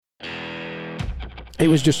it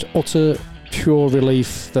was just utter pure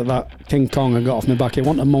relief that King Kong had got off my back. It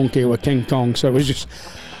wasn't a monkey, it was King Kong. So it was just,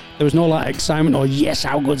 there was no like excitement or yes,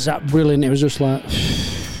 how good's that, brilliant. It was just like,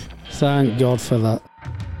 thank God for that.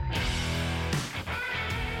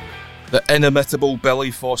 The inimitable Billy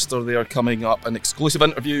Foster there coming up. An exclusive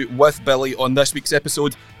interview with Billy on this week's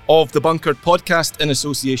episode of the Bunkered Podcast in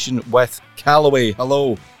association with Callaway.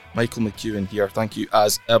 Hello, Michael McEwen here. Thank you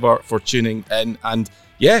as ever for tuning in. And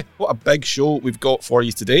yeah, what a big show we've got for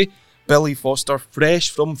you today. Billy Foster, fresh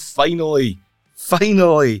from finally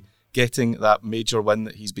getting that major win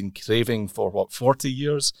that he's been craving for, 40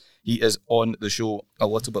 years? He is on the show a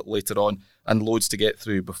little bit later on and loads to get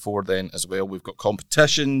through before then as well. We've got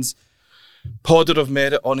competitions, Podder of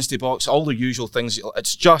Merit, Honesty Box, all the usual things.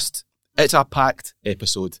 It's a packed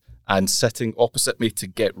episode. And sitting opposite me to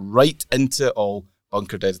get right into it all,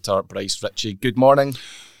 Bunkered editor Bryce Ritchie. Good morning.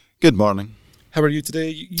 Good morning. How are you today?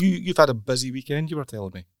 You've had a busy weekend, you were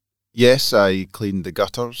telling me. Yes, I cleaned the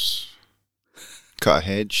gutters, cut a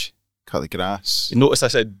hedge, cut the grass. You notice I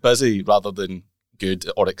said busy rather than good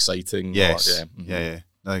or exciting. Yes. Yeah.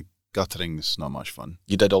 The guttering's not much fun.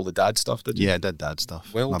 You did all the dad stuff, did you? Yeah, I did dad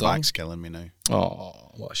stuff. Well My done. back's killing me now.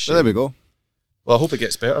 Oh, what a shame. So there we go. Well, I hope it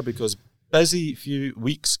gets better because busy few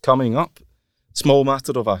weeks coming up. Small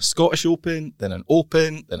matter of a Scottish Open, then an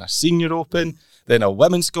Open, then a Senior Open, then a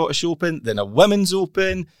Women's Scottish Open, then a Women's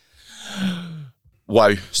Open.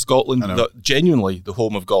 Wow, Scotland, genuinely the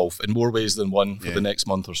home of golf in more ways than one for the next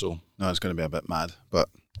month or so. No, it's going to be a bit mad, but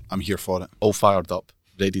I'm here for it. All fired up,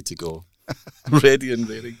 ready to go. Ready and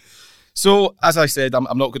raring. So, as I said, I'm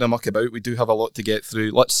not going to muck about. We do have a lot to get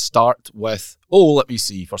through. Let's start with, let me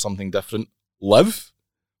see, for something different. Live.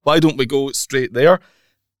 Why don't we go straight there?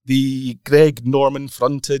 The Greg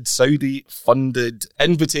Norman-fronted, Saudi-funded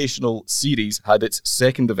Invitational Series had its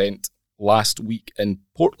second event last week in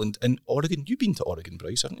Portland in Oregon. You've been to Oregon,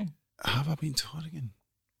 Bryce, haven't you? Have I been to Oregon?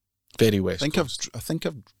 Very west. I think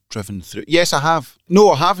I've driven through. Yes, I have. No,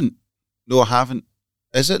 I haven't.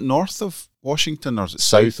 Is it north of Washington or is it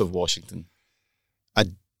south of Washington?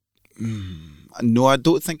 No, I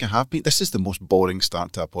don't think I have been. This is the most boring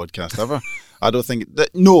start to a podcast ever. I don't think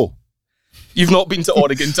that. No. You've not been to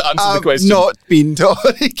Oregon to answer the question. I've not been to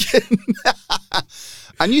Oregon.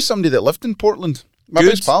 I knew somebody that lived in Portland. My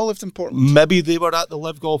best pal lived in Portland. Maybe they were at the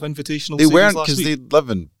Live Golf Invitational They Series weren't last because week. they live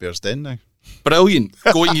in Bearsden now. Brilliant.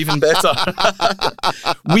 Going even better.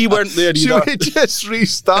 We weren't there either. Should we just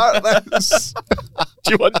restart this?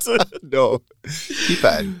 Do you want to? No. Keep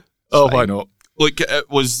it in. Fine. Why not? Look, it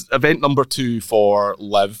was event number 2 for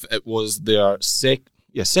Live. It was their second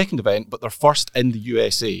event, but their first in the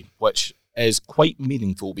USA, which is quite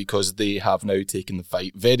meaningful because they have now taken the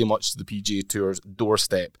fight very much to the PGA Tour's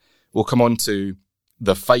doorstep. We'll come on to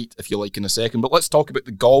the fight, if you like, in a second. But let's talk about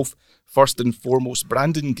the golf. First and foremost,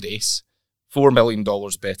 Brandon Grace, $4 million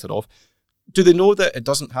better off. Do they know that it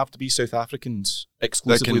doesn't have to be South Africans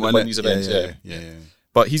exclusively that win these events? Yeah.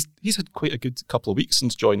 But he's had quite a good couple of weeks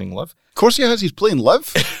since joining Live. Of course he has. He's playing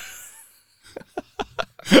Live.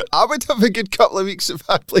 I would have a good couple of weeks if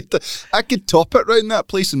I played it. I could top it round that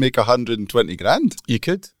place and make 120 grand. You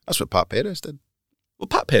could. That's what Pat Perez did. Well,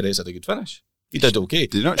 Pat Perez had a good finish. He did okay.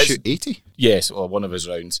 Did he not shoot 80? Yes, one of his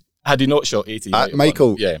rounds. Had he not shot 80,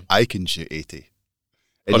 Michael, I can shoot 80.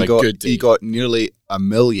 And on a good day. He got nearly $1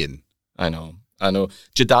 million. I know.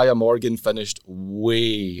 Jediah Morgan finished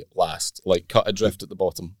way last, like cut adrift at the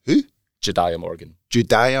bottom. Who? Jediah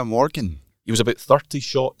Morgan. He was about 30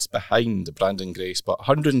 shots behind Brandon Grace, but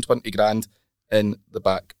 120 grand in the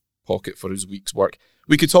back pocket for his week's work.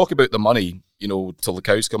 We could talk about the money, till the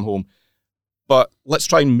cows come home, but let's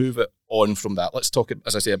try and move it on from that. Let's talk,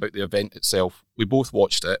 as I say, about the event itself. We both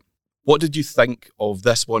watched it. What did you think of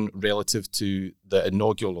this one relative to the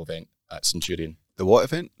inaugural event at Centurion? The what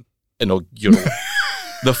event? Inaugural.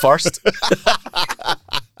 The first.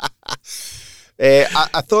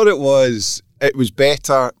 I thought it was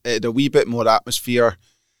better. It had a wee bit more atmosphere.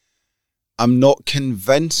 I'm not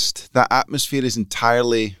convinced that atmosphere is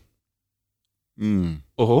entirely... Go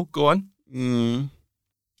on.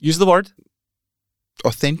 Use the word.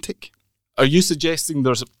 Authentic. Are you suggesting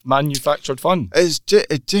there's manufactured fun? There's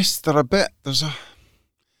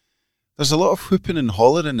a lot of whooping and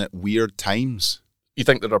hollering at weird times. You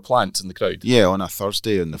think there are plants in the crowd? Yeah, on a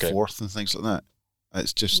Thursday and the 4th and things like that.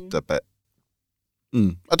 It's just a bit...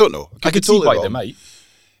 I don't know. I could see why they might.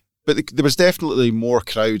 But there was definitely more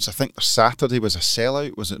crowds. I think the Saturday was a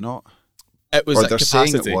sellout, was it not? It was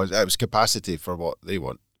capacity. Saying it was capacity for what they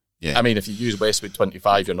want. Yeah. I mean, if you use Westwood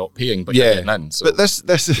 25, you're not paying, but you're getting in. So. But this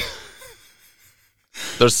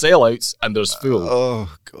there's sellouts and there's full.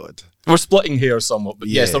 Oh, God. We're splitting hairs somewhat, but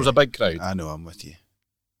yes, there was a big crowd. I know, I'm with you.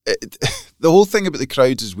 the whole thing about the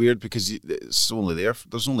crowds is weird because it's only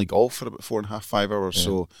there's only golf for about 4.5, 5 hours,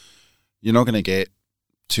 so you're not going to get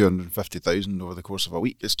 250,000 over the course of a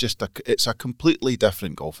week. It's a completely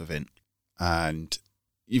different golf event, and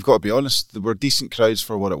you've got to be honest, there were decent crowds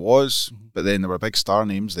for what it was, but then there were big star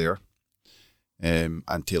names there, and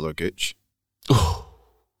Taylor Gooch,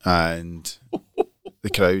 and the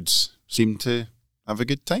crowds seemed to have a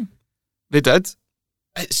good time. They did.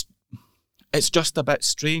 It's just a bit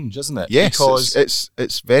strange, isn't it? Yes, because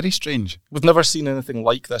it's very strange. we've never seen anything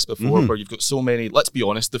like this before, where you've got so many. Let's be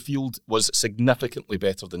honest, the field was significantly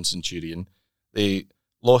better than Centurion. They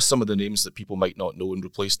lost some of the names that people might not know and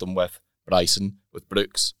replaced them with Bryson, with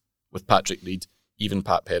Brooks, with Patrick Reed, even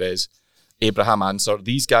Pat Perez, Abraham Answer.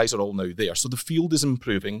 These guys are all now there. So the field is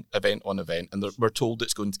improving event on event, and we're told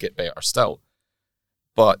it's going to get better still.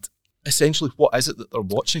 But essentially, what is it that they're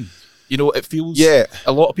watching? You know, it feels... Yeah.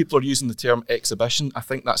 A lot of people are using the term exhibition. I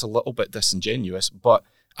think that's a little bit disingenuous, but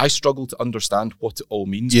I struggle to understand what it all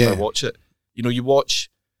means when I watch it. You know, you watch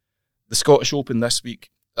the Scottish Open this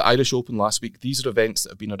week, the Irish Open last week. These are events that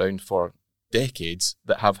have been around for decades,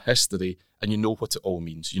 that have history, and you know what it all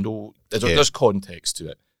means. You know, there's context to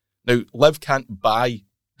it. Now, Liv can't buy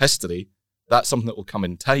history. That's something that will come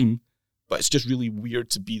in time, but it's just really weird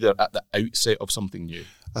to be there at the outset of something new.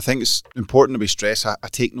 I think it's important to be stressed. I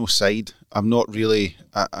take no side. I'm not really,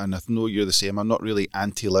 and I know you're the same, I'm not really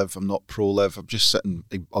anti-Liv, I'm not pro-Liv. I'm just sitting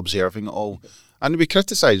observing it all. And we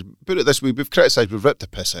criticise, put it this way, we've ripped the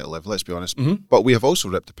piss out of Liv, let's be honest. But we have also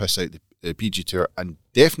ripped the piss out of the PG Tour and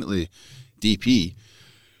definitely DP,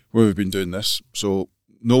 where we've been doing this. So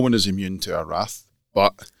no one is immune to our wrath.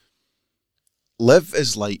 But Liv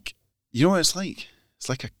is like, you know what it's like? It's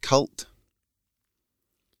like a cult.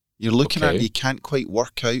 You're looking at it, you can't quite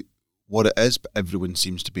work out what it is, but everyone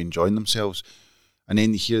seems to be enjoying themselves. And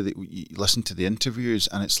then you listen to the interviews,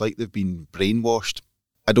 and it's like they've been brainwashed.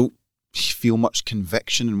 I don't feel much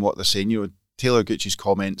conviction in what they're saying. You know, Taylor Gooch's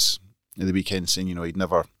comments at the weekend saying, you know, he'd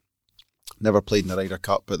never played in the Ryder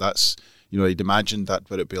Cup, but that's, you know, he'd imagined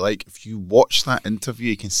that what it'd be like. If you watch that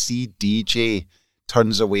interview, you can see DJ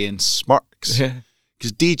turns away and smirks.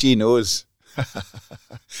 Because DJ knows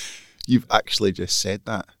you've actually just said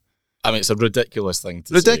that. I mean, it's a ridiculous thing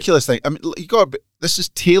to say. I mean, this is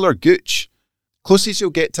Taylor Gooch. Closest you'll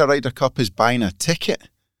get to a Ryder Cup is buying a ticket.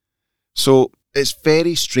 So it's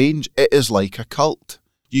very strange. It is like a cult.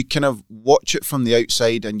 You kind of watch it from the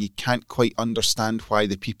outside and you can't quite understand why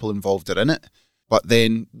the people involved are in it. But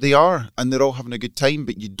then they are, and they're all having a good time,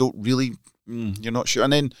 but you don't really, you're not sure.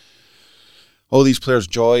 And then all these players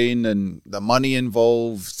join and the money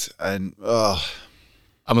involved and,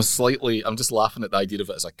 I'm just laughing at the idea of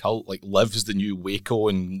it as a cult. Like, Liv's the new Waco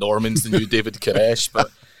and Norman's the new David Koresh, but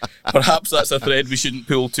perhaps that's a thread we shouldn't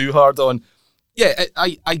pull too hard on. Yeah,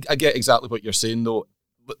 I get exactly what you're saying, though.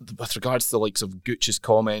 But with regards to the likes of Gooch's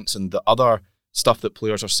comments and the other stuff that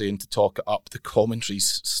players are saying to talk it up, the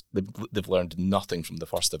commentaries, they've learned nothing from the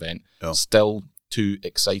first event. Oh. Still too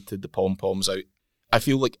excited, the pom-poms out. I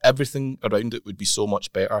feel like everything around it would be so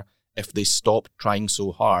much better if they stopped trying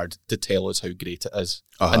so hard to tell us how great it is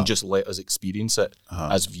and just let us experience it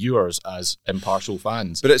as viewers, as impartial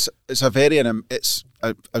fans. But it's a very,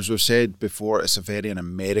 as we've said before, it's a very an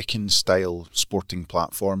American style sporting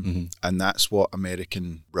platform, and that's what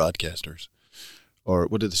American broadcasters, or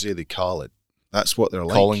what did they say they call it? That's what they're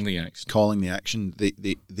like. Calling the action. Calling the action.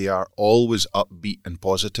 They are always upbeat and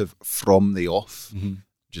positive from the off,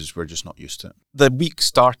 which is we're just not used to it. The week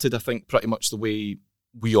started, I think, pretty much the way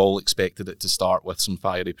we all expected it to start, with some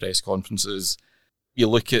fiery press conferences. You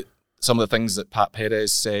look at some of the things that Pat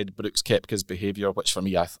Perez said, Brooks Koepka's behaviour, which for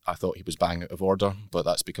me, I thought he was bang out of order, but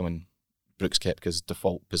that's becoming Brooks Koepka's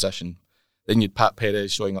default position. Then you had Pat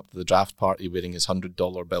Perez showing up to the draft party wearing his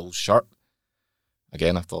 $100 bill shirt.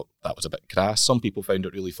 Again, I thought that was a bit crass. Some people found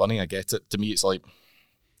it really funny. I get it. To me, it's like,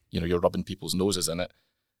 you know, you're rubbing people's noses in it.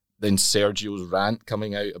 Then Sergio's rant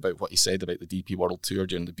coming out about what he said about the DP World Tour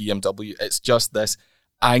during the BMW. It's just this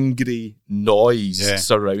angry noise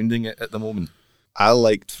surrounding it at the moment. I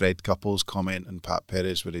liked Fred Couples' comment on Pat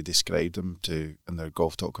Perez where he described him in their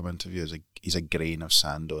Golf Talk interview as he's a grain of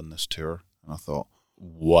sand on this tour. And I thought,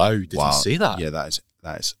 wow, did he say that? Yeah, that's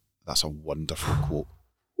a wonderful quote.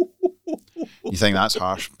 You think that's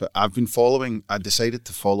harsh, but I decided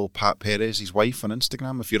to follow Pat Perez, his wife, on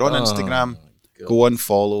Instagram. If you're on Instagram, go and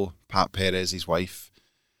follow Pat Perez, his wife.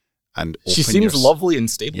 And she seems lovely and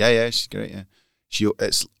stable. Yeah, she's great, yeah.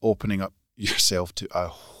 It's opening up yourself to a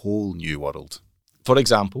whole new world. For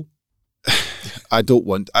example?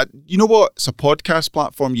 You know what? It's a podcast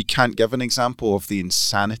platform. You can't give an example of the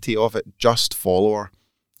insanity of it. Just follow her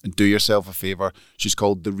and do yourself a favour. She's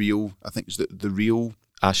called The Real, I think it's the Real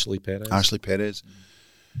Ashley Perez.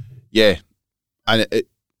 Yeah, and it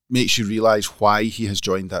makes you realise why he has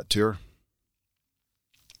joined that tour.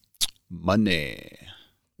 Money. I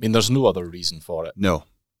mean, there's no other reason for it. No.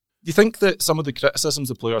 Do you think that some of the criticisms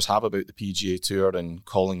the players have about the PGA Tour and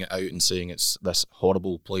calling it out and saying it's this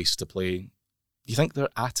horrible place to play, do you think they're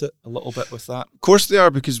at it a little bit with that? Of course they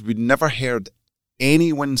are, because we never heard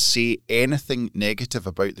anyone say anything negative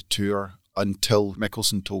about the tour until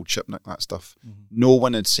Mickelson told Shipnuck that stuff. Mm-hmm. No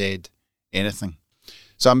one had said anything.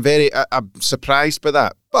 So I'm surprised by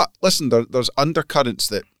that. But listen, there's undercurrents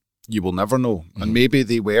that you will never know. Mm-hmm. And maybe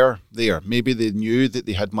they were there. Maybe they knew that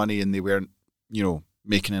they had money and they weren't,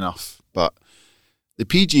 making enough. But the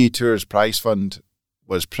PGA Tour's prize fund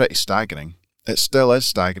was pretty staggering. It still is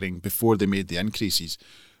staggering before they made the increases.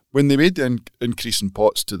 When they made the increase in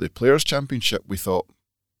pots to the Players' Championship, we thought,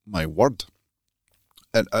 my word,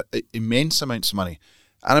 immense amounts of money.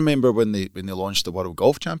 I remember when they launched the World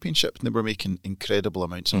Golf Championship, they were making incredible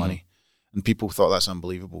amounts of money, and people thought that's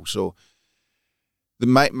unbelievable. So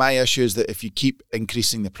my issue is that if you keep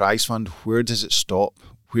increasing the prize fund, where does it stop?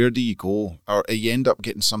 Where do you go? Or you end up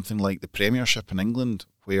getting something like the Premiership in England,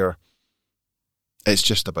 where it's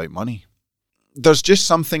just about money. There's just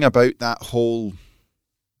something about that whole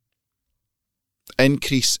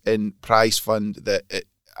increase in prize fund that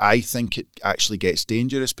I think it actually gets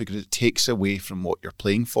dangerous, because it takes away from what you're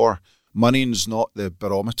playing for. Money is not the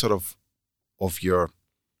barometer of your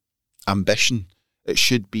ambition. It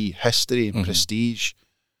should be history and prestige,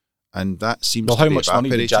 and that seems to be how much money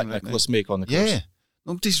did Jack right Nicklaus make on the course? Yeah,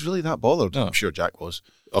 nobody's really that bothered. No. I'm sure Jack was.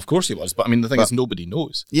 Of course he was, but I mean the thing is nobody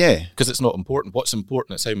knows. Yeah, because it's not important. What's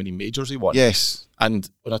important is how many majors he won. Yes, and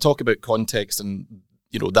when I talk about context, and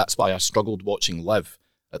that's why I struggled watching Live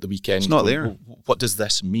at the weekend. It's not there. What does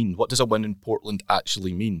this mean? What does a win in Portland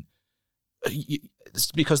actually mean?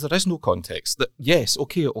 It's because there is no context. That yes,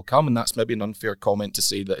 okay, it will come, and that's maybe an unfair comment to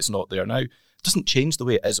say that it's not there now. It doesn't change the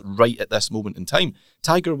way it is right at this moment in time.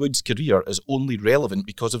 Tiger Woods' career is only relevant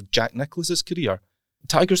because of Jack Nicklaus's career.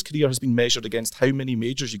 Tiger's career has been measured against how many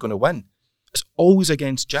majors you're going to win. It's always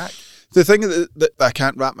against Jack. The thing that I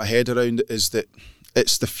can't wrap my head around is that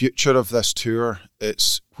it's the future of this tour.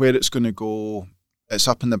 It's where it's going to go. It's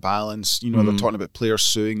up in the balance. They're talking about players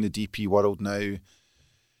suing the DP World now.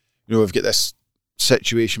 We've got this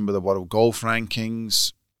situation with the World Golf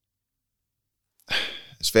Rankings.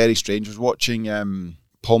 It's very strange. I was watching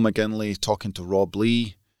Paul McGinley talking to Rob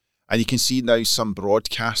Lee, and you can see now some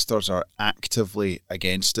broadcasters are actively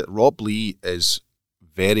against it. Rob Lee is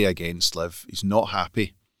very against Liv. He's not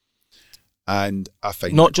happy. And I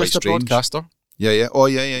find not it just quite a broadcaster. Yeah. Oh,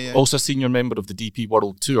 yeah. Also a senior member of the DP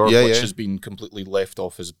World Tour, which has been completely left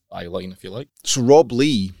off his byline, if you like. So Rob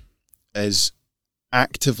Lee is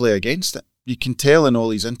actively against it. You can tell in all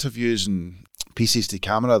these interviews and pieces to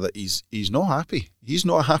camera that he's not happy. He's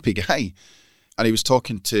not a happy guy. And he was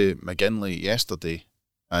talking to McGinley yesterday,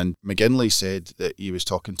 and McGinley said that he was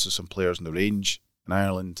talking to some players in the range in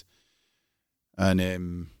Ireland,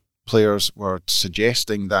 and players were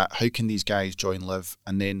suggesting that how can these guys join Liv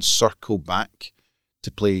and then circle back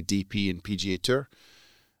to play DP and PGA Tour?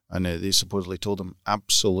 And they supposedly told him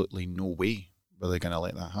absolutely no way were they going to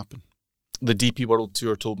let that happen. The DP World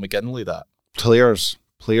Tour told McGinley that? Players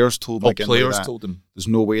told McGinley players that. Told him. There's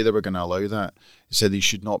no way they were going to allow that. He said they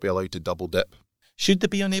should not be allowed to double dip. Should they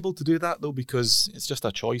be unable to do that, though? Because it's just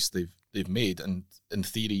a choice they've made, and in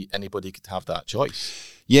theory, anybody could have that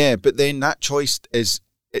choice. Yeah, but then that choice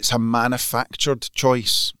it's a manufactured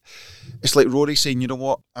choice. It's like Rory saying, you know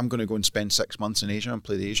what, I'm going to go and spend 6 months in Asia and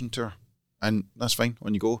play the Asian Tour. And that's fine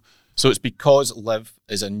when you go. So it's because Liv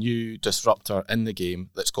is a new disruptor in the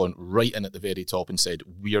game that's gone right in at the very top and said,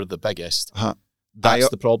 we're the biggest. That's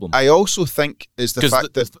the problem. I also think is the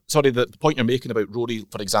fact that... the point you're making about Rory,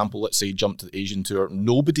 for example, let's say jumped to the Asian Tour,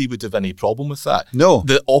 nobody would have any problem with that. No.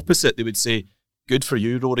 The opposite, they would say, good for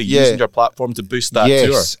you, Rory, using your platform to boost that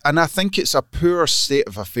tour. And I think it's a poor state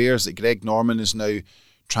of affairs that Greg Norman is now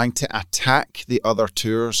trying to attack the other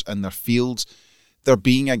tours and their fields. They're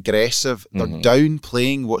being aggressive. They're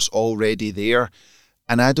downplaying what's already there.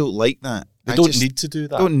 And I don't like that. They don't need to do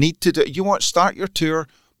that. Don't need to do it. You want to start your tour,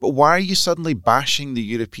 but why are you suddenly bashing the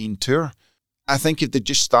European Tour? I think if they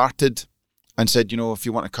just started and said, if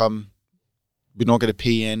you want to come, we're not going to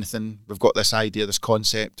pay you anything. We've got this idea, this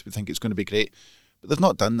concept. We think it's going to be great. But they've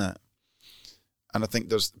not done that. And I think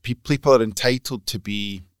there's people are entitled to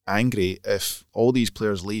be angry if all these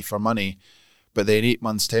players leave for money, but then 8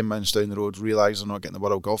 months, 10 months down the road realise they're not getting the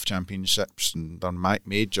World Golf Championships and their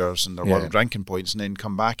majors and their world ranking points, and then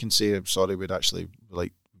come back and say, sorry, we'd actually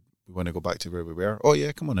we want to go back to where we were. Oh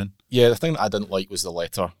yeah, come on in. Yeah, the thing that I didn't like was the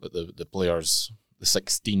letter that the players, the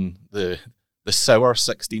 16, the sour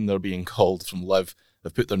 16 they're being called from Liv,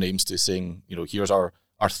 have put their names to, saying, here's our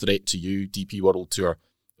threat to you, DP World Tour,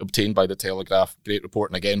 obtained by the Telegraph. Great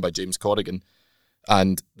reporting again by James Corrigan.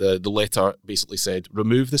 And the letter basically said,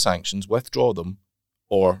 remove the sanctions, withdraw them,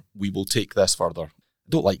 or we will take this further. I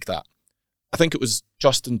don't like that. I think it was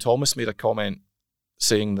Justin Thomas made a comment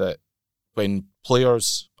saying that when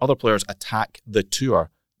other players attack the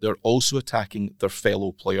tour, they're also attacking their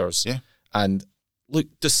fellow players. Yeah. And look,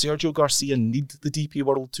 does Sergio Garcia need the DP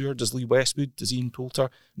World Tour? Does Lee Westwood? Does Ian Poulter?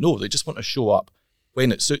 No, they just want to show up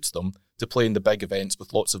when it suits them to play in the big events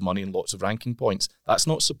with lots of money and lots of ranking points. That's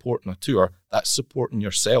not supporting a tour. That's supporting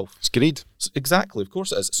yourself. It's greed. Exactly, of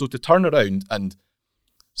course it is. So to turn around and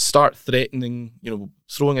start threatening,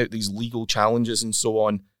 throwing out these legal challenges and so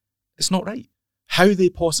on, it's not right. How they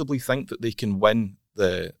possibly think that they can win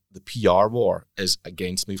the PR war is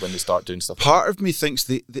against me when they start doing stuff. Part of me thinks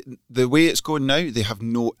the way it's going now, they have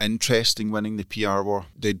no interest in winning the PR war.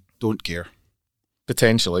 They don't care.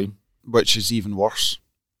 Potentially. Which is even worse.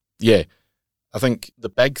 Yeah. I think the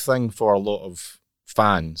big thing for a lot of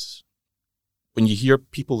fans, when you hear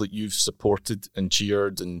people that you've supported and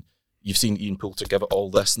cheered, and you've seen Ian Poulter give it all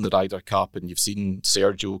this in the Ryder Cup, and you've seen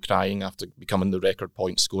Sergio crying after becoming the record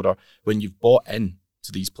point scorer, when you've bought in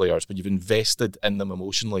to these players, when you've invested in them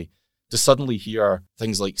emotionally, to suddenly hear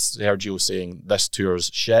things like Sergio saying, this tour's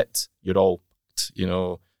shit, you're all,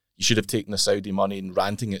 you should have taken the Saudi money, and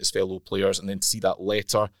ranting at his fellow players, and then to see that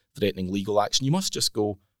letter threatening legal action, you must just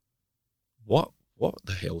go, what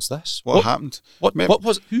the hell's this? What happened?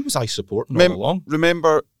 Who was I supporting all along?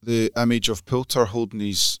 Remember the image of Poulter holding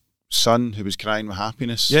his son who was crying with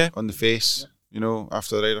happiness on the face,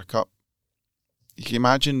 after the Ryder Cup? You can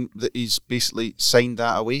imagine that he's basically signed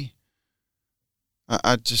that away.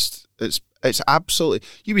 It's absolutely,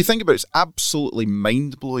 you be thinking about it, it's absolutely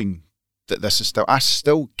mind-blowing that this is I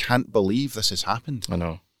still can't believe this has happened. I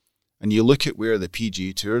know. And you look at where the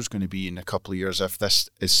PGA Tour is going to be in a couple of years if this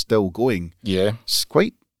is still going. Yeah. It's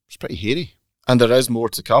pretty hairy. And there is more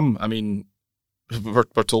to come. I mean,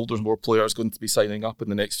 we're told there's more players going to be signing up in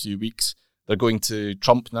the next few weeks. They're going to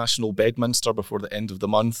Trump National Bedminster before the end of the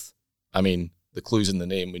month. I mean, the clue's in the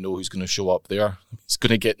name. We know who's going to show up there. It's going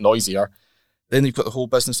to get noisier. Then you've got the whole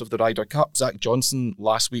business of the Ryder Cup. Zach Johnson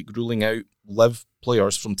last week ruling out Liv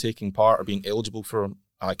players from taking part or being eligible for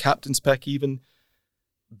a captain's pick even.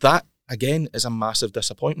 That, again, is a massive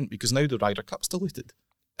disappointment because now the Ryder Cup's diluted.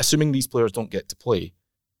 Assuming these players don't get to play,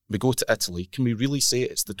 we go to Italy. Can we really say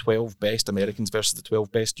it's the 12 best Americans versus the 12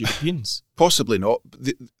 best Europeans? Possibly not.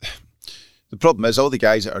 The problem is all the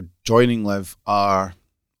guys that are joining Liv are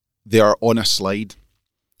on a slide.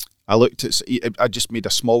 I just made a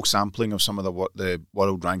small sampling of some of the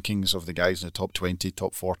world rankings of the guys in the top 20,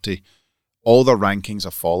 top 40. All their rankings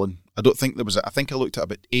have fallen. I think I looked at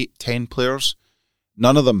about 8-10 players.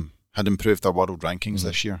 None of them had improved their world rankings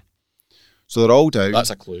this year. So they're all down. That's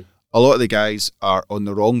a clue. A lot of the guys are on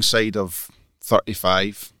the wrong side of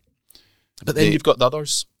 35. But then you've got the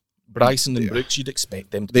others. Bryson and Brooks, you'd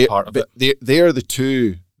expect them to be part of it. They're the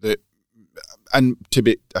two that, and to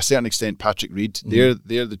be a certain extent, Patrick Reed, they're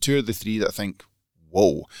the two of the three that I think,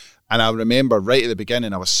 whoa. And I remember right at the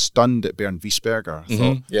beginning, I was stunned at Bernd Wiesberger.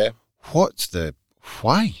 I thought,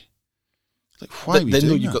 why? Like, why are we doing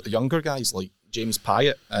that? You've got the younger guys like James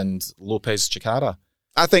Pyatt and Lopez Chicara.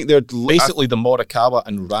 I think they're basically the Morikawa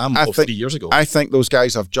and Ram of 3 years ago. I think those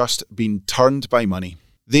guys have just been turned by money.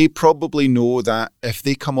 They probably know that if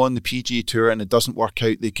they come on the PGA Tour and it doesn't work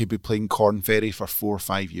out, they could be playing Corn Ferry for 4 or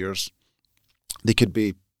 5 years. They could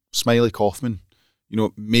be Smiley Kaufman,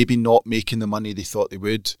 maybe not making the money they thought they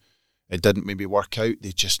would. It didn't maybe work out.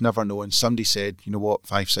 They just never know. And somebody said, you know what,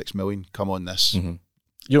 5-6 million, come on this. Mm-hmm.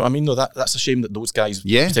 You know what I mean? Though that's a shame that those guys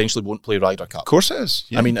potentially won't play Ryder Cup. Of course it is.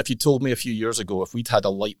 Yeah. I mean, if you told me a few years ago, if we'd had a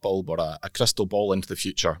light bulb or a crystal ball into the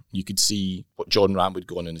future, you could see what John Ram would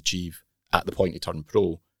go on and achieve at the point he turned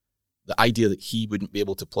pro. The idea that he wouldn't be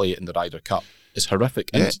able to play it in the Ryder Cup is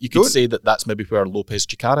horrific. And you could say that that's maybe where Lopez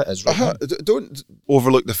Chicara is right now. Don't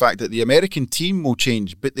overlook the fact that the American team will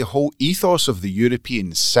change, but the whole ethos of the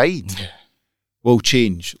European side will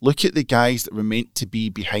change. Look at the guys that were meant to be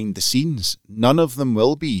behind the scenes. None of them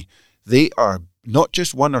will be. They are not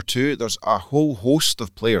just one or two. There's a whole host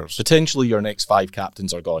of players. Potentially your next 5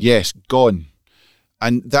 captains are gone. Yes, gone.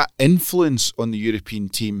 And that influence on the European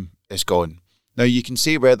team is gone. Now, you can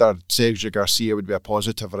say whether Sergio Garcia would be a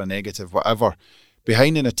positive or a negative, whatever.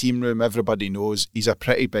 Behind in a team room, everybody knows he's a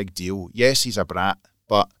pretty big deal. Yes, he's a brat,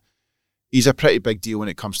 but he's a pretty big deal when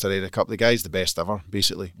it comes to Ryder Cup. The guy's the best ever,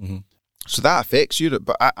 basically. Mm-hmm. So that affects Europe.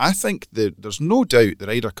 But I think there's no doubt the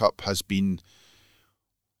Ryder Cup has been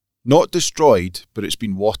not destroyed, but it's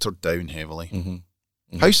been watered down heavily. Mm-hmm.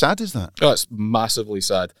 Mm-hmm. How sad is that? Oh, it's massively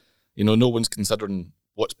sad. No one's considering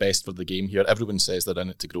what's best for the game here. Everyone says they're in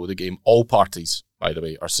it to grow the game. All parties, by the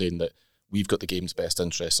way, are saying that we've got the game's best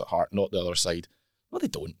interests at heart, not the other side. No, they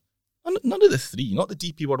don't. None of the three, not the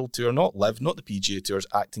DP World Tour, not LIV, not the PGA Tours,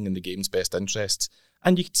 acting in the game's best interests.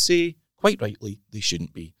 And you could say, quite rightly, they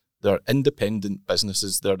shouldn't be. They're independent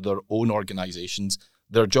businesses. They're their own organisations.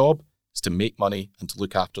 Their job is to make money and to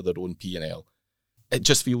look after their own P&L. It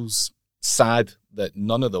just feels sad that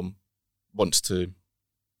none of them wants to,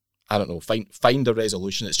 I don't know, find a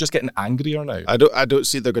resolution. It's just getting angrier now. I don't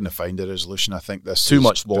see they're going to find a resolution. I think this too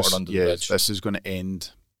much water under the bridge. This is going to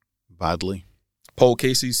end badly. Paul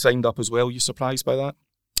Casey's signed up as well. You surprised by that?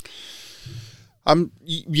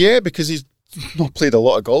 Yeah, because he's not played a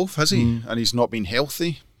lot of golf, has he? And he's not been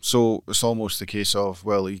healthy. So it's almost the case of,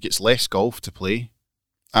 well, he gets less golf to play.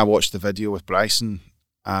 I watched the video with Bryson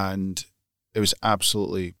and it was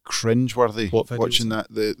absolutely cringeworthy watching that.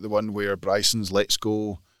 The one where Bryson's lets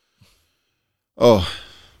go. Oh,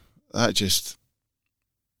 that just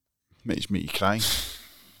makes me cry.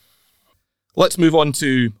 Let's move on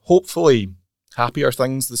to hopefully happier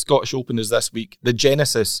things. The Scottish Open is this week. The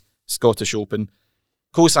Genesis Scottish Open,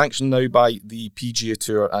 co-sanctioned now by the PGA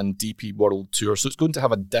Tour and DP World Tour. So it's going to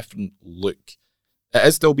have a different look. It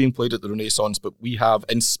is still being played at the Renaissance, but we have,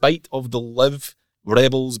 in spite of the LIV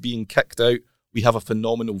rebels being kicked out, we have a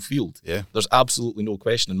phenomenal field. Yeah. There's absolutely no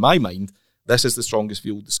question. In my mind, this is the strongest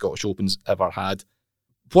field the Scottish Open's ever had.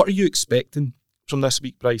 What are you expecting from this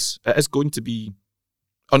week, Bryce? It is going to be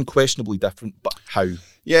unquestionably different, but how?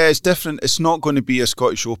 Yeah, it's different. It's not going to be a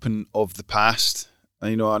Scottish Open of the past.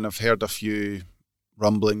 And I've heard a few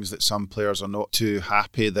rumblings that some players are not too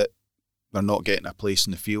happy that they're not getting a place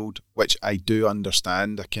in the field, which I do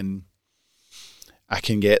understand. I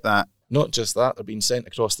can get that. Not just that, they're being sent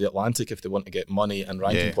across the Atlantic if they want to get money and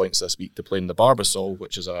ranking points this week to play in the Barbasol,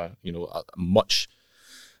 which is a much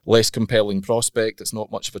less compelling prospect. It's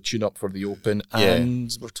not much of a tune-up for the Open,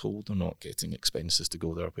 and we're told they're not getting expenses to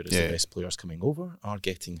go there, whereas the best players coming over are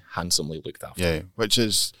getting handsomely looked after. Yeah, which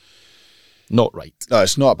is not right. No,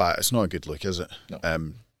 it's not bad. It's not a good look, is it?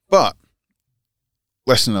 No. But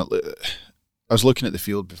listen, I was looking at the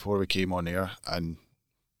field before we came on air, and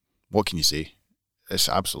what can you say? It's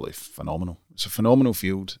absolutely phenomenal. It's a phenomenal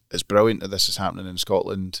field. It's brilliant that this is happening in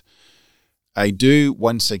Scotland. I do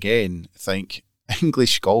once again think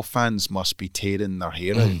English golf fans must be tearing their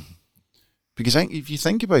hair out. Because if you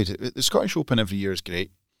think about it, the Scottish Open every year is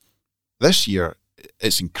great. This year,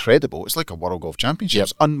 it's incredible. It's like a World Golf Championship. Yep.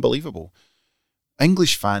 It's unbelievable.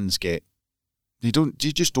 English fans you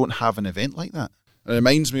just don't have an event like that. It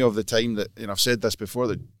reminds me of the time that, I've said this before,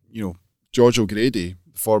 that, George O'Grady,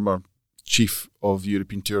 the former chief of the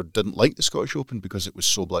European Tour, didn't like the Scottish Open because it was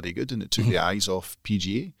so bloody good and it took the eyes off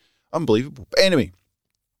PGA. Unbelievable. But anyway,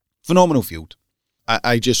 phenomenal field.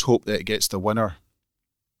 I just hope that it gets the winner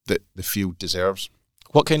that the field deserves.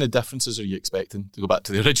 What kind of differences are you expecting, to go back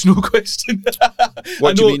to the original question?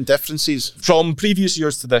 What do you mean, differences? From previous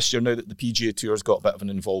years to this year, now that the PGA Tour's got a bit of an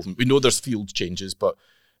involvement, we know there's field changes, but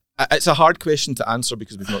it's a hard question to answer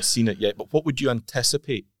because we've not seen it yet. But what would you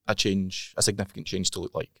anticipate a significant change to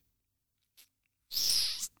look like?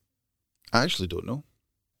 I actually don't know.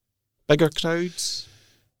 Bigger crowds?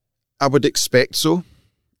 I would expect so.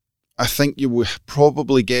 I think you will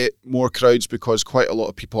probably get more crowds because I know a lot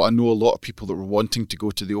of people that were wanting to go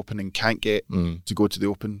to the Open and can't get to go to the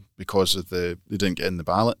Open because of they didn't get in the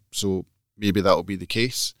ballot. So maybe that'll be the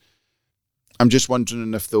case. I'm just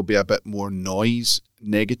wondering if there'll be a bit more noise,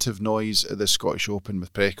 negative noise at the Scottish Open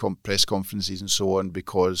with press conferences and so on,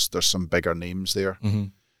 because there's some bigger names there. Mm-hmm.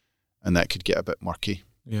 And that could get a bit murky.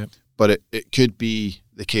 Yeah. But it could be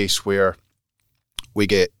the case where we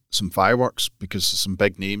get some fireworks because some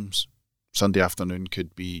big names. Sunday afternoon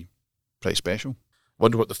could be pretty special.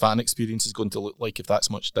 Wonder what the fan experience is going to look like if that's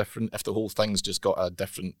much different, if the whole thing's just got a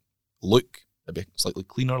different look, maybe a slightly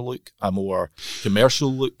cleaner look, a more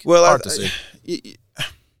commercial look. Well, hard to say.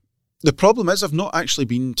 The problem is I've not actually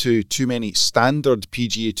been to too many standard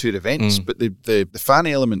PGA Tour events, but the fan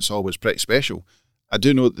element's always pretty special. I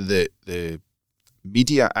do know that the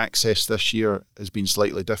media access this year has been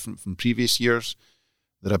slightly different from previous years.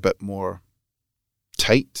 They're a bit more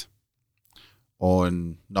tight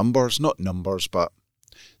on numbers. Not numbers, but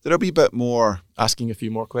they're a wee bit more... Asking a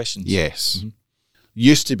few more questions. Yes. Mm-hmm.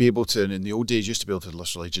 Used to be able to, and in the old days, used to be able to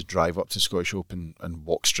literally just drive up to Scottish Open and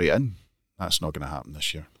walk straight in. That's not going to happen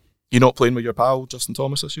this year. You're not playing with your pal, Justin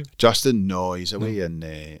Thomas, this year? Justin, no, he's away in,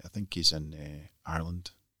 I think he's in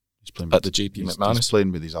Ireland. He's playing at the JP McManus. He's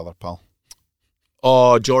playing with his other pal.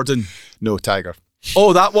 Oh, Jordan. No, Tiger.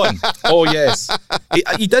 Oh, that one. Oh, yes.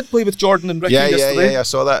 He did play with Jordan and Ricky yesterday. Yeah, I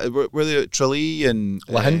saw that. Were they at Tralee and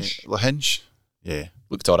Lahinch? Lahinch. Yeah.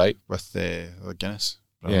 Looked all right. With Guinness.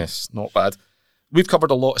 Right. Yes, not bad. We've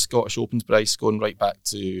covered a lot of Scottish Opens, Bryce, going right back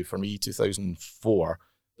to, for me, 2004.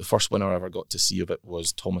 The first winner I ever got to see of it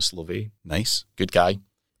was Thomas Lovey. Nice. Good guy.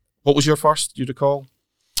 What was your first, do you recall?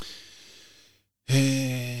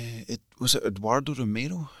 Was it Eduardo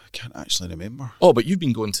Romero? I can't actually remember. Oh, but you've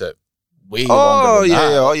been going to way longer than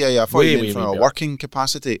that. Oh, yeah. I thought you meant from a way working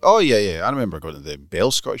capacity. Oh, yeah. I remember going to the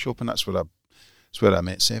Bell Scottish Open. That's where I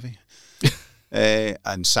met Seve.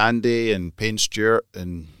 And Sandy and Payne Stewart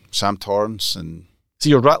and Sam Torrance. And so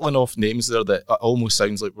you're rattling off names there that almost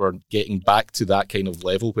sounds like we're getting back to that kind of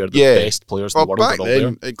level where the best players in the world back are all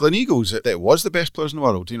then, there. At Gleneagles, it was the best players in the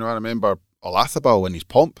world. You know, I remember Olathabal and his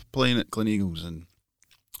pomp playing at Gleneagles, and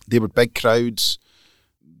they were big crowds.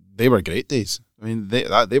 They were great days. I mean,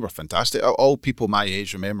 they were fantastic. All people my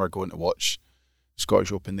age remember going to watch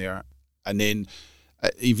Scottish Open there. And then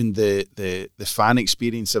even the fan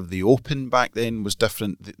experience of the Open back then was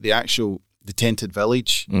different. The Tented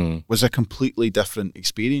Village was a completely different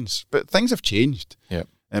experience. But things have changed. Yeah.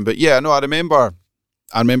 But yeah, no, I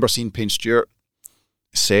remember seeing Payne Stewart,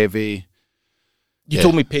 Seve. You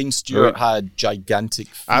told me Payne Stewart had gigantic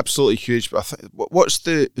feet. Absolutely huge. But is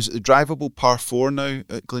it the drivable par 4 now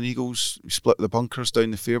at Gleneagles? We split the bunkers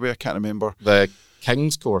down the fairway. I can't remember. The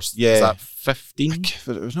King's course. Yeah. Is that 15? It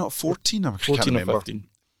was not 14. I 14 can't remember. or 15.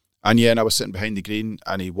 And I was sitting behind the green,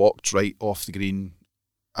 and he walked right off the green,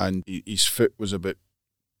 and his foot was about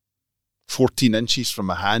 14 inches from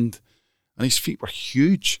my hand, and his feet were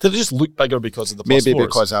huge. Did it just look bigger because of the plus Maybe fours?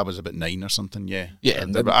 because I was about 9 or something, yeah. Yeah.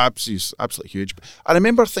 And they were absolutely huge. I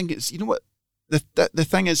remember thinking, you know what, the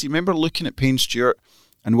thing is, you remember looking at Payne Stewart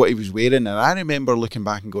and what he was wearing, and I remember looking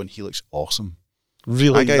back and going, he looks awesome.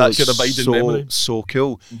 Really? That guy That should abide in memory. So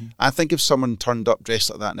cool. Mm-hmm. I think if someone turned up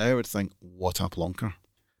dressed like that now, I would think, what a plonker.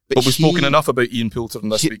 But we've spoken enough about Ian Poulter in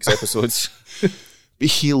this week's episodes. But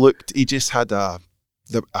he just had a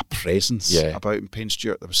presence about him, Payne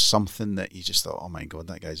Stewart. There was something that you just thought, oh my God,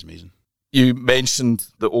 that guy's amazing. You mentioned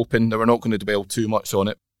the Open. Now, we're not going to dwell too much on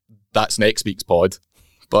it. That's next week's pod.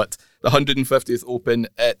 But the 150th Open,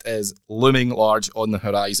 it is looming large on the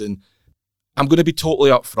horizon. I'm going to be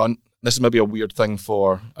totally upfront. This is maybe a weird thing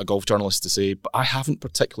for a golf journalist to say, but I haven't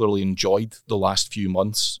particularly enjoyed the last few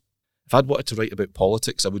months. If I'd wanted to write about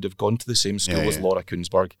politics, I would have gone to the same school as Laura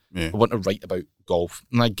Kuenssberg. Yeah. I want to write about golf.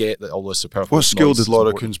 And I get that all the superfluous What school did Laura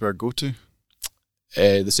important. Kuenssberg go to?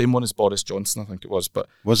 The same one as Boris Johnson, I think it was. But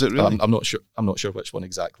was it really? I'm not sure. I'm not sure which one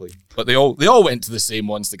exactly. But they all went to the same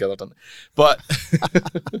ones together, didn't they? But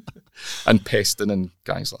and Peston and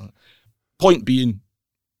guys like that. Point being,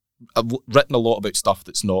 I've written a lot about stuff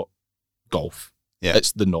that's not golf. Yeah.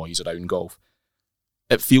 It's the noise around golf.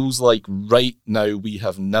 It feels like right now we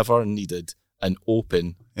have never needed an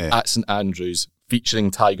Open at St Andrews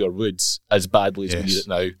featuring Tiger Woods as badly as we need it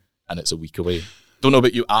now, and it's a week away. Don't know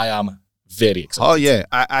about you, I am very excited. Oh yeah,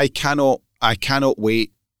 I cannot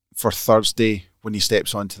wait for Thursday when he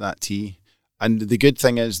steps onto that tee. And the good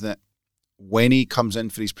thing is that when he comes in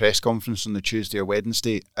for his press conference on the Tuesday or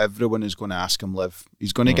Wednesday, everyone is going to ask him live.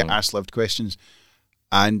 He's going to get asked lived questions.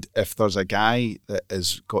 And if there's a guy that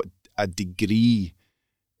has got a degree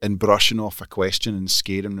in brushing off a question and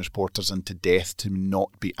scaring reporters into death to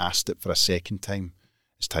not be asked it for a second time,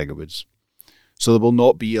 it's Tiger Woods. So there will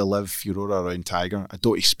not be a live furore around Tiger. I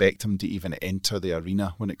don't expect him to even enter the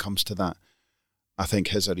arena when it comes to that. I think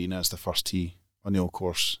his arena is the first tee on the old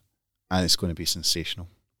course, and it's going to be sensational.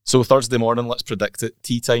 So Thursday morning, let's predict it.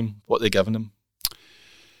 Tee time, what are they giving him?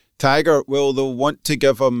 Tiger, well, they'll want to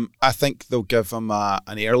give him, I think they'll give him an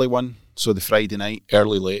early one, so the Friday night.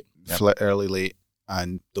 Early, late. Early, late,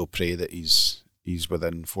 and they'll pray that he's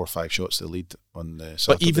within 4 or 5 shots of the lead on the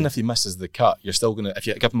Saturday. But even if he misses the cut, you're still going to, if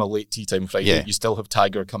you give him a late tee time Friday, you still have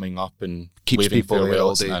Tiger coming up and keeps waving people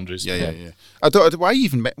farewell at St Andrews. Yeah.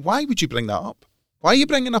 Why would you bring that up? Why are you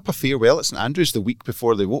bringing up a farewell at St Andrews the week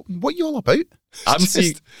before the Open? What are you all about? I'm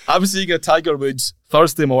seeing a Tiger Woods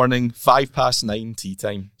Thursday morning, 9:05 tee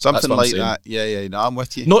time. Something like that. Yeah. No, I'm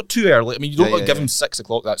with you. Not too early. I mean, you don't give him 6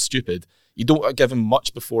 o'clock. That's stupid. You don't give him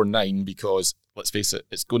much before 9 because, let's face it,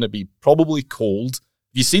 it's going to be probably cold. Have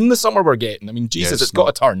you seen the summer we're getting? I mean, Jesus, it's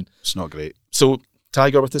got to turn. It's not great. So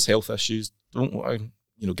Tiger with his health issues, don't want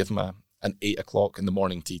to, give him an 8 o'clock in the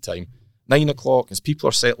morning tee time. 9 o'clock, as people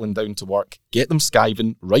are settling down to work, get them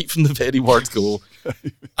skiving right from the very word go,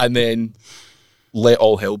 and then let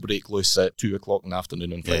all hell break loose at 2 o'clock in the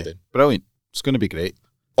afternoon on Friday. Brilliant. It's going to be great.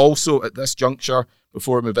 Also, at this juncture,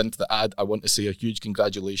 before I move into the ad, I want to say a huge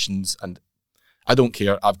congratulations, and I don't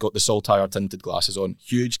care, I've got the Saltire tinted glasses on.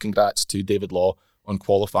 Huge congrats to David Law on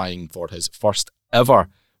qualifying for his first ever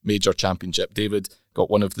major championship. David got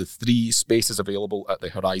one of the 3 spaces available at the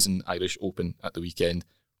Horizon Irish Open at the weekend.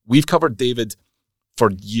 We've covered David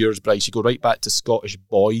for years, Bryce. You go right back to Scottish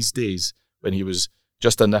boys days when he was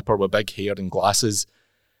just a nipper with big hair and glasses.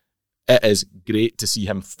 It is great to see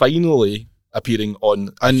him finally appearing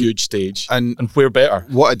on a huge stage. And where better?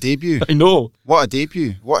 What a debut. I know. What a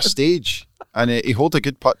debut. What a stage. And he held a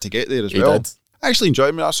good putt to get there as well. He did. I actually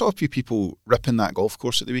enjoyed it. I saw a few people ripping that golf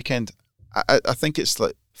course at the weekend. I think it's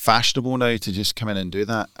like fashionable now to just come in and do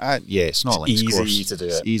that. Yeah, it's not a links course. It's easy to do it.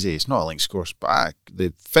 It's easy. It's not a links course. But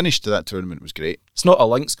the finish to that tournament was great. It's not a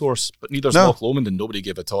links course, but neither's Loch Lomond, and nobody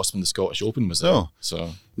gave a toss when the Scottish Open was there.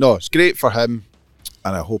 No, it's great for him,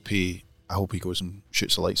 and I hope he goes and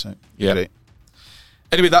shoots the lights out. Yeah. Great.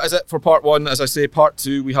 Anyway, that is it for part 1. As I say, part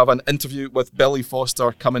 2, we have an interview with Billy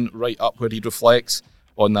Foster coming right up, where he reflects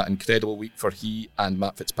on that incredible week for he and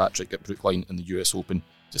Matt Fitzpatrick at Brookline in the US Open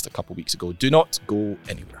just a couple of weeks ago. Do not go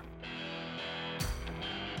anywhere.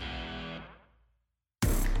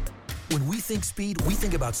 When we think speed, we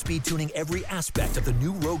think about speed tuning every aspect of the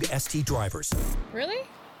new Rogue ST drivers. Really?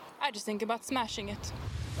 I just think about smashing it.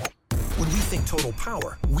 When we think total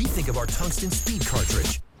power, we think of our tungsten speed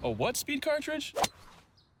cartridge. A what speed cartridge?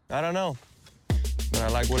 I don't know, but I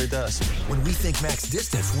like what it does. When we think max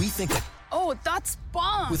distance, we think that... Oh, that's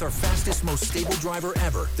bomb! With our fastest, most stable driver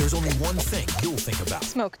ever, there's only one thing you'll think about.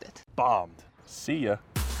 Smoked it. Bombed. See ya.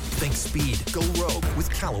 Think speed. Go Rogue with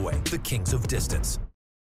Callaway, the kings of distance.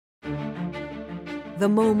 The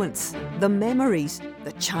moments, the memories,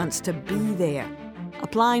 the chance to be there.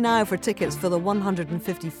 Apply now for tickets for the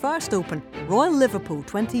 151st Open, Royal Liverpool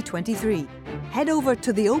 2023. Head over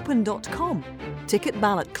to theopen.com. Ticket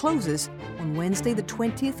ballot closes on Wednesday the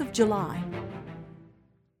 20th of July.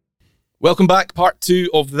 Welcome back, part 2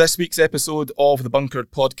 of this week's episode of the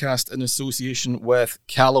Bunkered Podcast in association with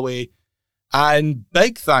Callaway. And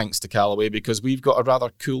big thanks to Callaway, because we've got a rather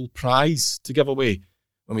cool prize to give away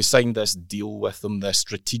when we signed this deal with them, this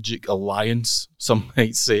strategic alliance, some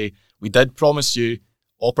might say. We did promise you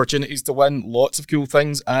opportunities to win, lots of cool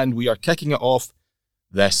things, and we are kicking it off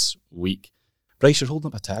this week. Bryce, you're holding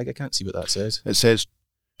up a tag. I can't see what that says. It says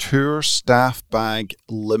Tour Staff Bag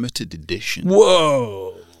Limited Edition.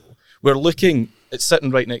 Whoa! We're looking, it's sitting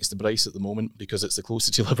right next to Bryce at the moment because it's the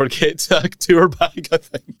closest you'll ever get to a tour bag, I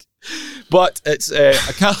think. But it's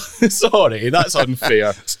sorry, that's unfair.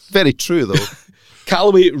 It's very true, though.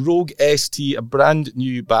 Callaway Rogue ST, a brand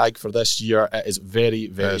new bag for this year. It is very,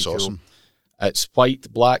 very cool. Awesome. It's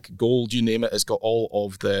white, black, gold, you name it. It's got all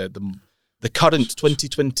of the current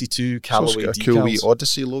 2022 Callaway decals. It's got a cool wee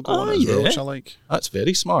Odyssey logo on it as well, which I like. That's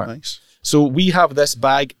very smart. Nice. So we have this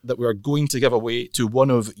bag that we are going to give away to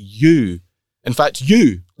one of you. In fact,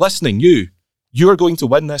 you, listening, you are going to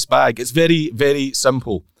win this bag. It's very, very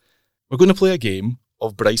simple. We're going to play a game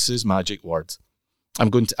of Bryce's magic word.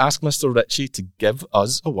 I'm going to ask Mr. Ritchie to give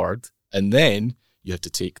us a word, and then you have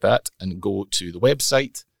to take that and go to the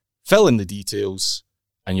website, fill in the details,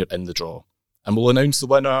 and you're in the draw. And we'll announce the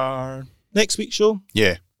winner next week's show.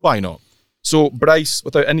 Yeah. Why not? So, Bryce,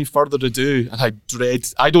 without any further ado, and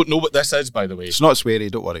I don't know what this is, by the way. It's not sweary,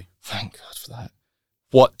 don't worry. Thank God for that.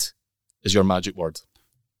 What is your magic word?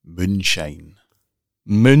 Moonshine.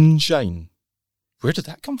 Moonshine. Where did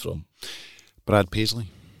that come from? Brad Paisley.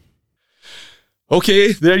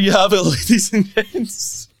 Okay, there you have it, ladies and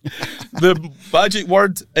gents. The magic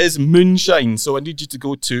word is moonshine. So I need you to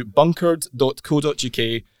go to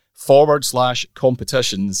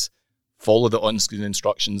bunkered.co.uk/competitions, follow the on-screen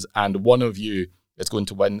instructions, and one of you is going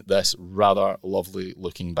to win this rather lovely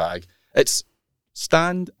looking bag. It's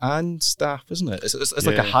stand and staff, isn't it? It's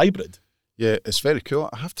like a hybrid. Yeah, it's very cool.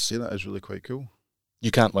 I have to say that is really quite cool.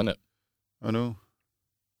 You can't win it. I know.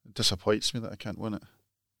 It disappoints me that I can't win it.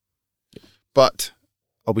 But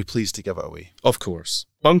I'll be pleased to give it away. Of course.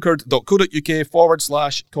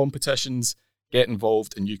 bunkered.co.uk/competitions. Get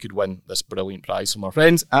involved and you could win this brilliant prize from our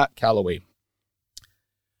friends at Callaway.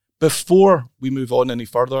 Before we move on any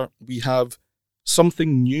further, we have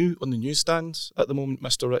something new on the newsstands at the moment,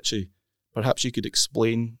 Mr. Ritchie. Perhaps you could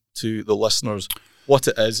explain to the listeners what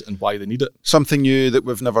it is and why they need it. Something new that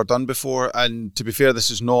we've never done before, and to be fair,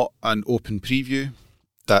 this is not an open preview.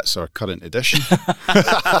 That's our current edition, which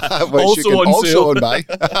also you can on sale. own buy.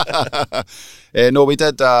 No, we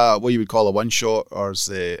did what you would call a one-shot, or as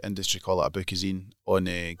the industry call it, a bookazine on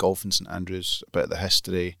golf in St Andrews, a bit of the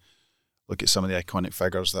history, look at some of the iconic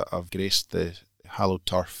figures that have graced the hallowed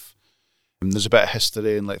turf. And there's a bit of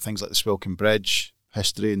history and like things like the Swilcan Bridge,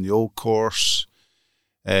 history in the old course,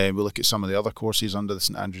 We look at some of the other courses under the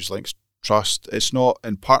St Andrews Links Trust. It's not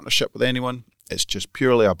in partnership with anyone. It's just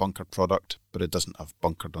purely a bunkered product, but it doesn't have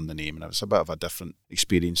bunkered on the name, and it's a bit of a different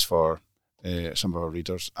experience for some of our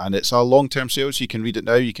readers. And it's a long-term sale, so you can read it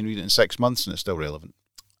now, you can read it in 6 months, and it's still relevant.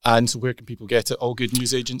 And so where can people get it? All good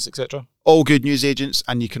newsagents, etc.? All good newsagents,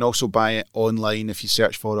 and you can also buy it online if you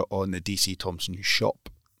search for it on the DC Thompson shop.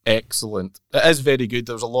 Excellent. It is very good.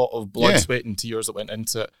 There was a lot of blood, sweat and tears that went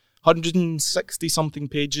into it. 160-something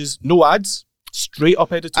pages. No ads. Straight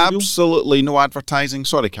up editorial. Absolutely no advertising.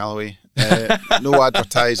 Sorry, Callaway. No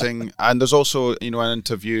advertising. And there's also, an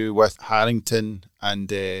interview with Harrington and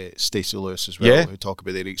Stacey Lewis as well, who talk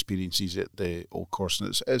about their experiences at the old course, and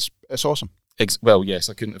it's awesome. Well, yes,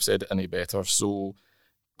 I couldn't have said it any better. So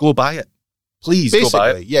go buy it. Please Basically, go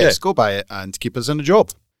buy it. Yes, go buy it and keep us in a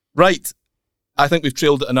job. Right. I think we've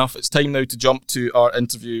trailed it enough. It's time now to jump to our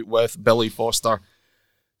interview with Billy Foster.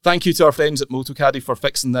 Thank you to our friends at MotoCaddie for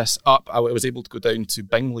fixing this up. I was able to go down to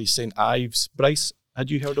Bingley St Ives. Bryce,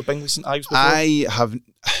 had you heard of Bingley St Ives before?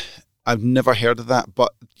 I've never heard of that,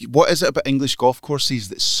 but what is it about English golf courses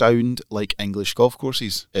that sound like English golf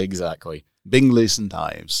courses? Exactly. Bingley St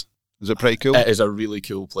Ives. Is it pretty cool? It is a really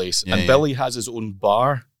cool place. And Billy has his own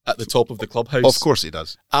bar at the top of the clubhouse. Of course he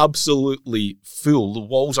does. Absolutely full. The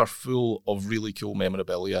walls are full of really cool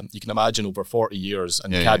memorabilia. You can imagine over 40 years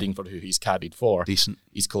and caddying for who he's caddied for. Decent.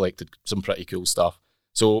 He's collected some pretty cool stuff.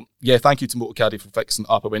 So, thank you to MotoCaddie for fixing it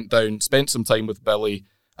up. I went down, spent some time with Billy,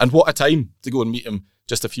 and what a time to go and meet him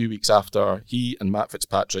just a few weeks after he and Matt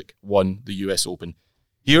Fitzpatrick won the US Open.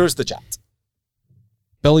 Here's the chat.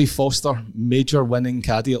 Billy Foster, major winning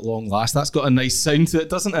caddy at long last. That's got a nice sound to it,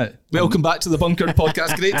 doesn't it? Welcome back to the Bunkered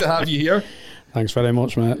Podcast. Great to have you here. Thanks very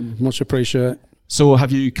much, mate. Much appreciate it. So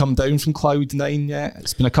have you come down from Cloud 9 yet?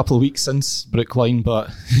 It's been a couple of weeks since Brookline, but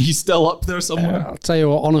are you still up there somewhere? I'll tell you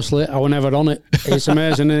what, honestly, I was never on it. It's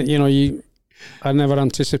amazing, isn't it? I never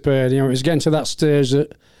anticipated. It was getting to that stage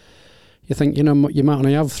that you think, you might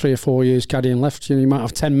only have 3 or 4 years caddying left. You might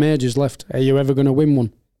have 10 majors left. Are you ever going to win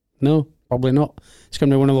one? No, probably not. It's going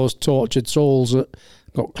to be one of those tortured souls that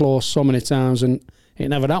got close so many times and it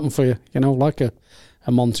never happened for you, like a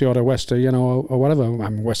Monty or a Wester, or whatever. I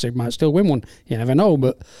mean, Wester might still win one. You never know.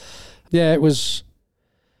 But, yeah, it was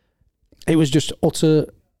just utter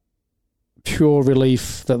pure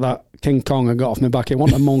relief that King Kong had got off my back. It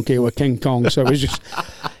wasn't a monkey, it was King Kong. So it was just,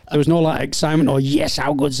 there was no excitement or, yes,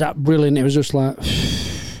 how good's that? Brilliant. It was just like,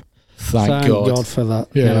 thank God for that.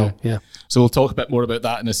 Yeah. So we'll talk a bit more about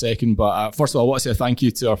that in a second. But first of all, I want to say a thank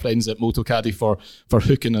you to our friends at MotoCaddie for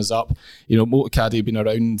hooking us up. MotoCaddie have been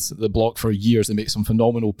around the block for years. They make some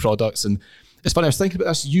phenomenal products. And it's funny, I was thinking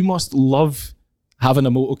about this. You must love having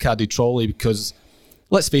a MotoCaddie trolley because,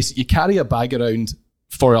 let's face it, you carry a bag around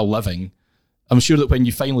for a living. I'm sure that when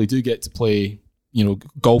you finally do get to play,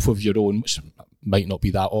 golf of your own, which might not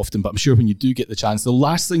be that often, but I'm sure when you do get the chance, the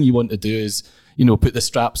last thing you want to do is, put the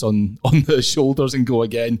straps on the shoulders and go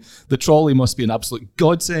again. The trolley must be an absolute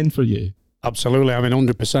godsend for you. Absolutely. I mean,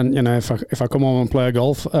 100%. If I come home and play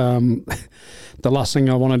golf, the last thing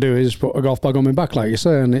I want to do is put a golf bag on my back, like you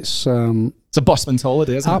say, and it's a busman's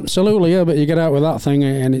holiday, isn't it? Absolutely, yeah. But you get out with that thing,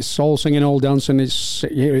 and it's all singing, all dancing. It's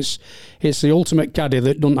the ultimate caddy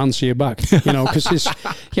that doesn't answer you back, because it's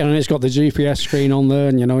and it's got the GPS screen on there,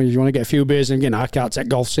 and you want to get a few beers in. Again, I can't take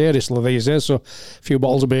golf seriously these days, so a few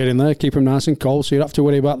bottles of beer in there, keep them nice and cold, so you don't have to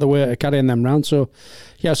worry about the weight of carrying them round. So,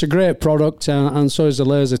 yeah, it's a great product, and so is the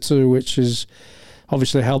laser too, which has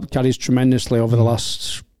obviously helped caddies tremendously over the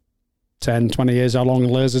last 10, 20 years, how long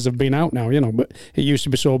lasers have been out now, but it used to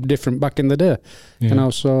be so different back in the day,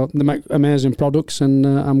 so they make amazing products, and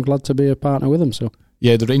I'm glad to be a partner with them, so.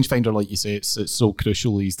 Yeah, the rangefinder, like you say, it's so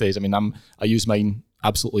crucial these days. I mean, I use mine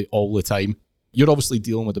absolutely all the time. You're obviously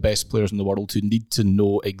dealing with the best players in the world who need to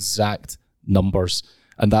know exact numbers,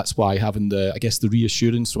 and that's why having the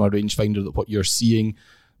reassurance from a rangefinder that what you're seeing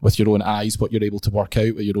with your own eyes, what you're able to work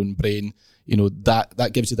out with your own brain, that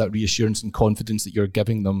gives you that reassurance and confidence that you're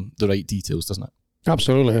giving them the right details, doesn't it?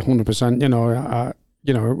 Absolutely, 100%.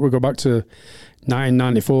 We go back to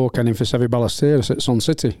 1994, caddying for Seve Ballesteros at Sun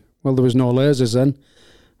City. Well, there was no lasers then.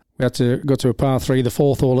 We had to go to a par 3, the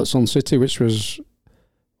 4th hole at Sun City, which was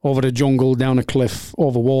over a jungle, down a cliff,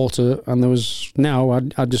 over water, and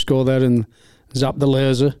I'd just go there and zap the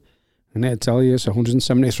laser, and it'd tell you it's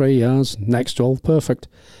 173 yards, next hole, perfect.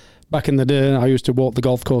 Back in the day, I used to walk the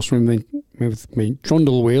golf course with my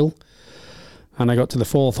trundle wheel, and I got to the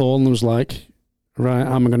 4th hole and was like, right,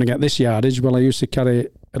 how am I going to get this yardage? Well, I used to carry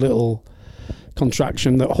a little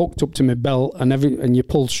contraction that hooked up to my belt, and you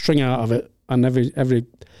pulled string out of it, and every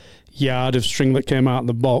yard of string that came out of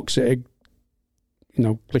the box, it'd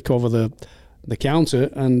click over the the counter,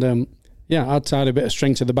 and I tied a bit of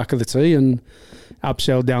string to the back of the tee and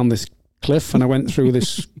abseiled down this cliff, and I went through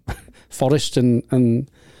this forest, and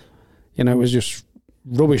it was just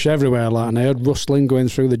rubbish everywhere, like, and I heard rustling going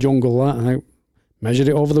through the jungle, and I measured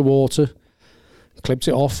it over the water, clipped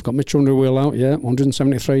it off, got my 200 wheel out,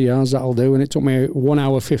 173 yards, that'll do, and it took me 1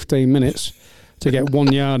 hour 15 minutes to get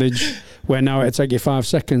 1 yardage, where now it'd take you 5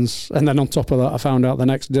 seconds, and then on top of that I found out the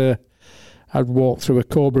next day I'd walked through a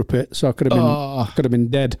cobra pit, so I could have been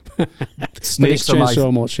dead. Snakes are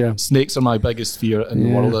so much, Snakes are my biggest fear in the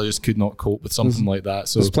world. I just could not cope with something like that.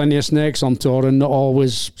 So there's plenty of snakes on tour, and not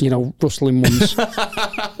always, rustling ones.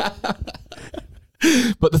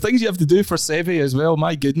 But the things you have to do for Seve as well,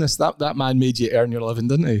 my goodness, that man made you earn your living,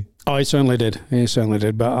 didn't he? Oh, he certainly did.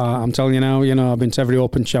 But I'm telling you now, I've been to every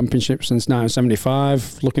Open Championship since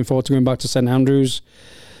 1975. Looking forward to going back to St Andrews.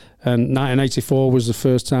 And 1984 was the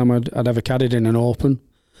first time I'd ever caddied in an Open.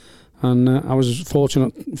 And I was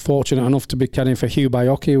fortunate enough to be caddying for Hugh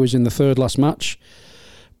Baiocchi, who was in the third last match,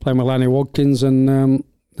 playing with Lenny Watkins. And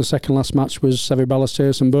the second last match was Seve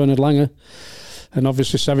Ballesteros and Bernard Langer. And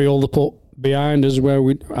obviously Seve all the putt behind us, where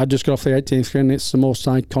I just got off the 18th green. It's the most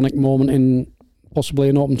iconic moment in possibly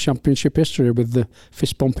an Open Championship history, with the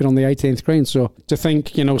fist bumping on the 18th green. So to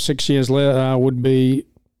think, 6 years later I would be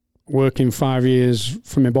working 5 years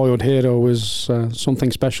for my boyhood hero was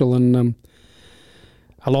something special, and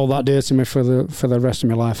I'll owe that day to me for the rest of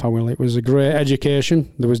my life. I will. It was a great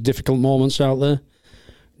education. There was difficult moments out there.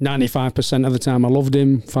 95% of the time I loved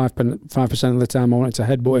him. 5% of the time I wanted to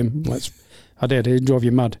headbutt him. I did. He drove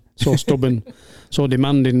you mad. So stubborn, so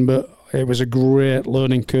demanding. But it was a great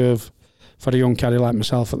learning curve for a young caddy like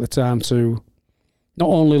myself at the time to not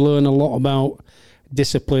only learn a lot about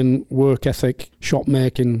discipline, work ethic, shot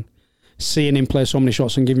making, seeing him play so many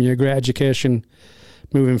shots and giving you a great education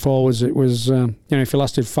moving forwards. It was, if you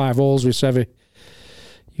lasted 5 holes with Seve,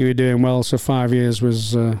 you were doing well. So 5 years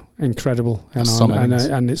was incredible.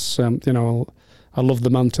 And it's, I love the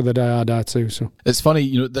man to the day I die too. So it's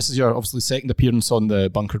funny, this is your obviously second appearance on the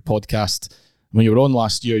Bunkered podcast. When you were on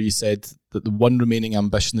last year, you said that the one remaining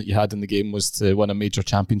ambition that you had in the game was to win a major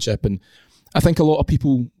championship. And I think a lot of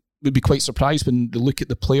people would be quite surprised when they look at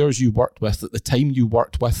the players you worked with at the time you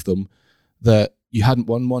worked with them, that you hadn't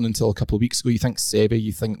won one until a couple of weeks ago. You think Seve,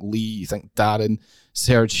 you think Lee, you think Darren,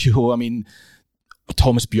 Sergio,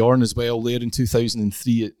 Thomas Bjorn as well there in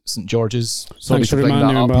 2003 at St George's. Thanks for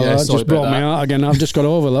reminding me about that. Just brought me out again. I've just got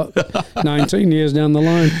over that. 19 years down the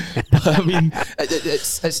line.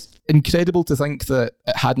 It's incredible to think that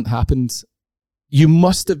it hadn't happened. You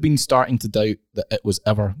must have been starting to doubt that it was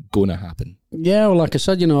ever going to happen. Yeah, well, like I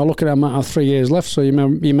said, I look at it, I might have 3 years left, so you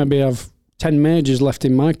maybe have 10 majors left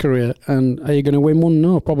in my career, and are you going to win one?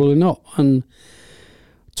 No, probably not. And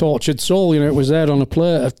tortured soul, it was there on a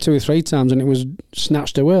plate 2 or 3 times, and it was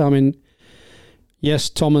snatched away. Yes,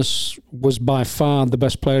 Thomas was by far the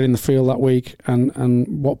best player in the field that week,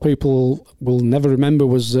 and what people will never remember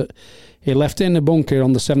was that he left it in the bunker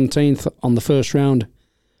on the 17th on the first round,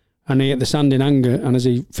 and he hit the sand in anger, and as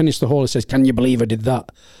he finished the hole, he says, "Can you believe I did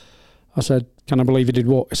that?" I said, "Can I believe you did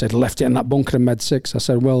what?" He said, "Left it in that bunker and made 6. I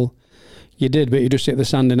said, "Well, you did, but you just hit the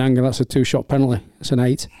sand in anger. That's a 2-shot penalty. It's an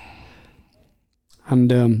 8.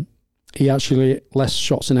 And he actually hit less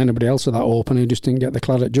shots than anybody else at that Open. He just didn't get the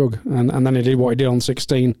claret jug. And then he did what he did on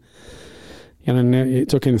 16. And then it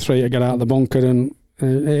took him 3 to get out of the bunker. And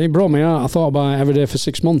it brought me out. I thought about it every day for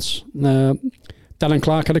 6 months. Darren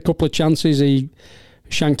Clark had a couple of chances. He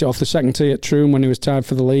shanked it off the second tee at Troon when he was tied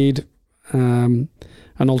for the lead. And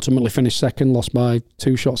ultimately finished second, lost by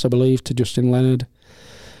 2 shots, I believe, to Justin Leonard.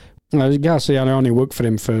 Garcia, I only worked for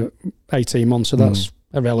him for 18 months, so that's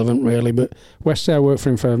irrelevant really, but Westy I worked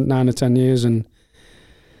for him for 9 or 10 years, and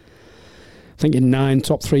I think in 9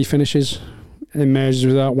 top 3 finishes in majors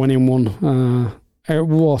without winning one.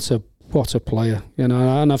 What a player,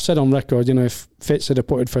 and I've said on record, if Fitz had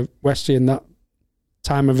put it for Westy in that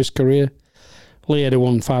time of his career, Lee had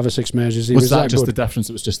won 5 or 6 majors. He was that just good. The difference?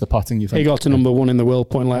 It was just the putting, you think? He got to number 1 in the world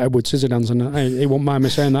putting like Edward Scissorhands, and he won't mind me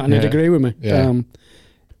saying that, and he'd agree with me. Yeah.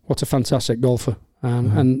 What a fantastic golfer.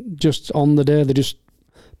 And just on the day,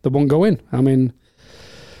 they won't go in.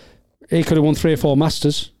 He could have won 3 or 4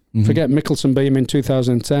 Masters. Forget Mickelson beat him in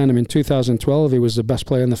 2010. 2012, he was the best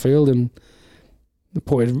player in the field, and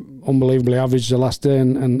put it unbelievably average the last day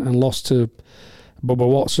and lost to Bubba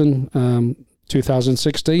Watson.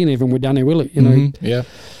 2016, even with Danny Willett.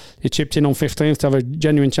 He chipped in on 15th to have a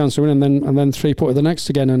genuine chance to win, and then 3-putted the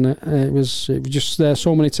next again, and it was just there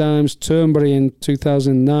so many times. Turnberry in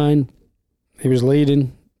 2009, he was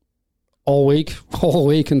leading all week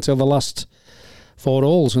until the last 4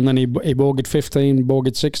 holes, and then he bogeyed 15,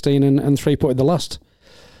 bogeyed 16, and 3-putted the last.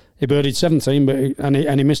 He birdied 17, but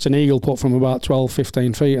he missed an eagle putt from about 12,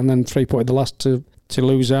 15 feet, and then 3-putted the last to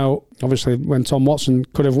lose out. Obviously, when Tom Watson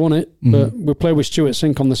could have won it, but we played with Stuart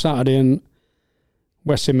Sink on the Saturday, and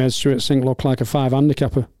Westy made Stuart Sink look like a 5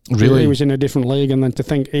 handicapper. Really? He was in a different league, and then to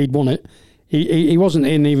think he'd won it, he wasn't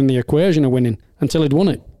in even the equation of winning until he'd won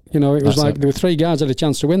it. You know, it was there were 3 guys that had a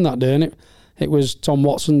chance to win that day, and it was Tom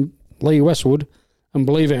Watson, Lee Westwood, and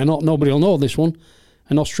believe it or not, nobody will know this one,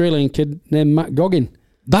 an Australian kid named Matt Goggin.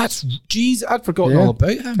 Jeez, I'd forgotten all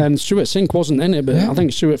about him. And Stuart Sink wasn't in it, but I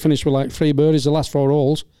think Stuart finished with like 3 birdies the last 4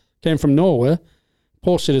 holes, came from nowhere,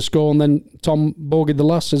 posted a score, and then Tom bogeyed the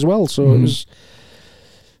last as well. So it was,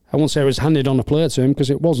 I won't say it was handed on a plate to him, because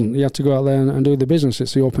it wasn't. He had to go out there and do the business.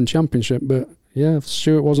 It's the Open Championship. But yeah,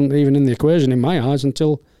 Stuart wasn't even in the equation in my eyes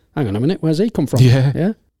until, hang on a minute, where's he come from?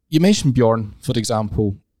 Yeah. You mentioned Bjorn, for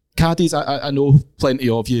example. Caddies, I know plenty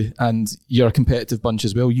of you, and you're a competitive bunch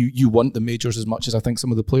as well. You want the majors as much as I think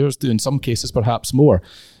some of the players do, in some cases perhaps more.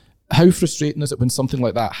 How frustrating is it when something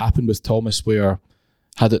like that happened with Thomas, where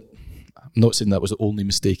I'm not saying that was the only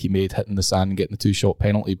mistake he made, hitting the sand and getting the 2-shot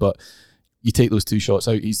penalty, but you take those 2 shots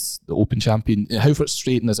out, he's the Open champion. How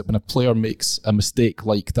frustrating is it when a player makes a mistake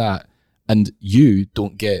like that and you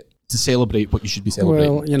don't get to celebrate what you should be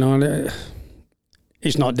celebrating? Well, you know,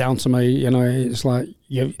 it's not down to me, you know. It's like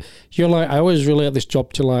you're like, I always relate this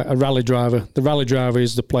job to like a rally driver. The rally driver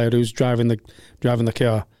is the player who's driving the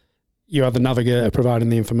car. You are the navigator providing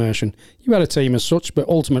the information. You had a team as such, but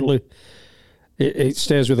ultimately it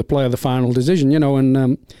stays with the player, the final decision, you know.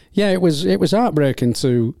 And it was heartbreaking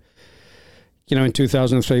to, you know, in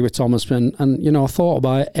 2003 with Thomas, and you know, I thought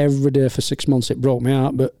about it every day for 6 months. It broke me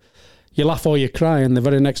heart, but you laugh or you cry. And the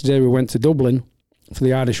very next day we went to Dublin for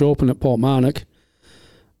the Irish Open at Portmarnock.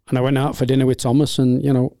 And I went out for dinner with Thomas, and,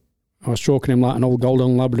 you know, I was stroking him like an old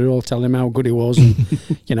golden Labrador, telling him how good he was. And,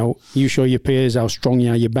 you know, you show your peers how strong you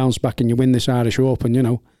are, you bounce back and you win this Irish Open, you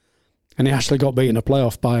know. And he actually got beaten in a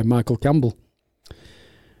playoff by Michael Campbell.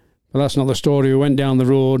 But that's not the story. We went down the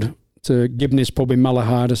road to Gibney's pub in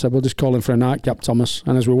Malahide. I said, we'll just call him for a nightcap, Thomas.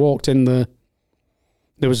 And as we walked in there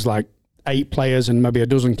was like 8 players and maybe a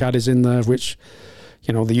dozen caddies in there, which,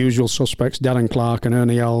 you know, the usual suspects, Darren Clark and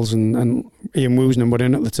Ernie Els and Ian Woosnam were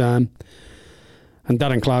in at the time. And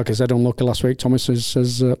Darren Clark has said on Lucky last week, Thomas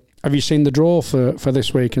says, have you seen the draw for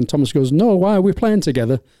this week? And Thomas goes, no, why are we playing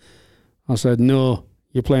together? I said, no,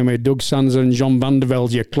 you're playing with Doug Sands and John van der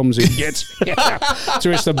Velde, you clumsy git.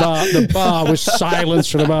 Twist the bar. The bar was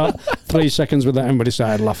silenced for about 3 seconds with that. Everybody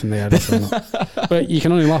started laughing their head off. But you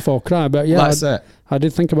can only laugh or cry. But yeah, that's it. I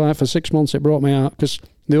did think about it for 6 months. It brought me out, because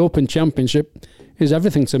the Open Championship is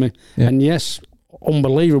everything to me. Yeah. And yes,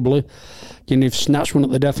 unbelievably, you've snatched one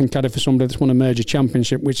at the death and caddy for somebody that's won a major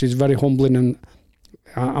championship, which is very humbling, and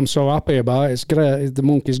I'm so happy about it. It's great. The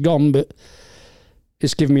monkey's gone, but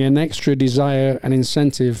it's given me an extra desire and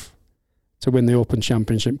incentive to win the Open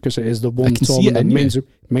Championship, because it is the one tournament that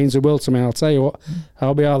means the world to me. I'll tell you what,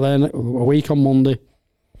 I'll be out there a week on Monday.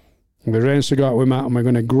 We arranged to go out with Matt, and we're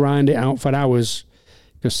going to grind it out for hours,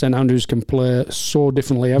 because St Andrews can play so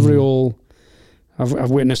differently. Every hole,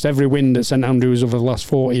 I've witnessed every win at St Andrews over the last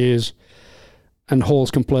 40 years, and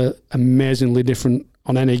holes can play amazingly different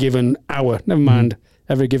on any given hour, never mind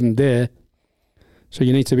every given day. So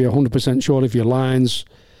you need to be 100% sure of your lines,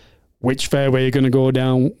 which fairway you're going to go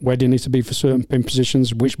down, where do you need to be for certain pin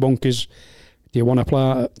positions, which bunkers do you want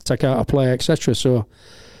to take out a play, etc. So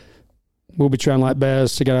we'll be trying like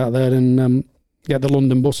bears to get out there and get the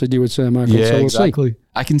London busted, you would say, Michael. Yeah, so we'll exactly. See.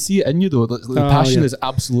 I can see it in you, though. The passion is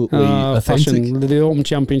absolutely authentic. Passion. The Open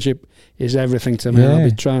Championship is everything to me. I'll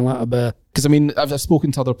be trying like a bear. Because, I mean, I've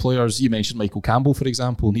spoken to other players. You mentioned Michael Campbell, for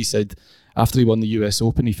example, and he said after he won the US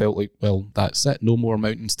Open, he felt like, well, that's it. No more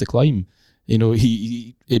mountains to climb. You know,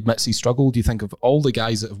 he admits he struggled. You think of all the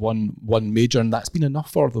guys that have won one major, and that's been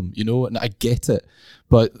enough for them, you know, and I get it.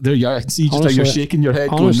 But there you are. I can see just honestly, how you're shaking your head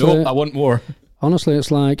going, no, I want more. Honestly,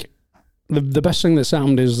 it's like the best thing that's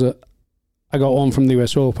happened is that I got home from the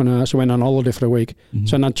US Open. I actually went on holiday for a week,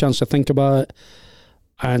 so I had a chance to think about it.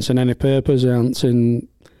 I hadn't seen any papers. I hadn't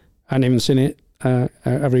even seen it, a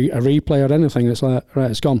replay or anything. It's like,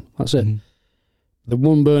 right, it's gone. That's it. The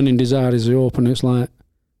one burning desire is the Open. It's like,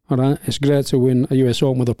 all right, it's great to win a US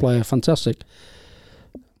Open with a player. Fantastic.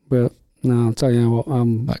 But no, I'll tell you what,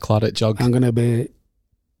 that claret jug. I'm going to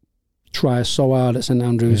try so hard at St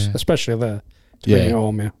Andrews, especially there, to bring it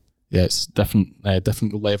home. Yeah, it's different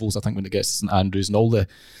levels, I think, when it gets to St Andrews and all the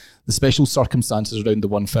special circumstances around the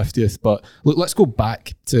 150th. But look, let's go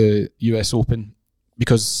back to US Open,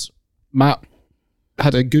 because Matt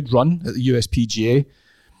had a good run at the USPGA.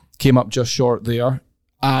 came up just short there.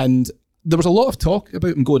 And there was a lot of talk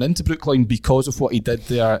about him going into Brookline because of what he did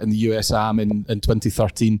there in the US Am in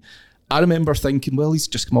 2013. I remember thinking, well, he's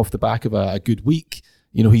just come off the back of a good week.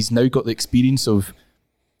 You know, he's now got the experience of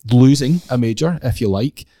losing a major, if you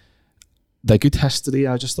like. The good history,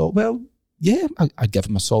 I just thought, well, yeah, I'd give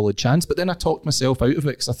him a solid chance. But then I talked myself out of it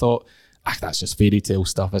because I thought, that's just fairy tale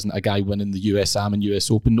stuff, isn't it? A guy winning the US Am and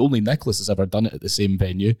US Open. Only Nicholas has ever done it at the same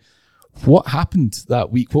venue. What happened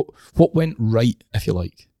that week? What went right, if you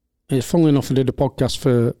like? It's funnily enough, I did a podcast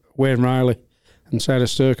for Wayne Riley and Sarah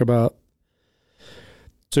Sturck about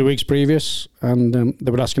 2 weeks previous, and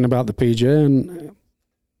they were asking about the PGA, and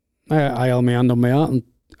I held my hand on my heart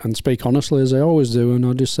and speak honestly as I always do, and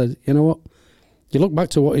I just said, you know what? You look back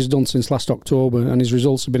to what he's done since last October, and his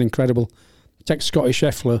results have been incredible. Take Scotty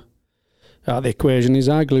Scheffler out of the equation. He's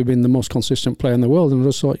arguably been the most consistent player in the world, and I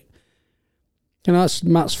just thought, you know, that's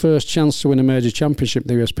Matt's first chance to win a major championship,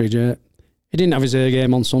 the USPGA. He didn't have his A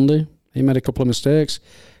game on Sunday. He made a couple of mistakes.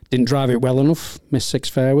 Didn't drive it well enough. Missed 6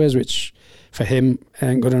 fairways, which for him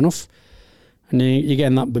ain't good enough. And you get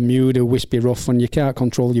in that Bermuda wispy rough and you can't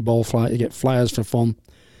control your ball flight. You get flyers for fun.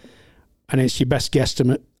 And it's your best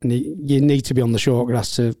guesstimate. And you need to be on the short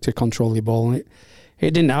grass to control your ball. And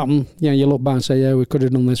it didn't happen. You know, you look back and say, yeah, we could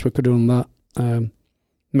have done this, we could have done that.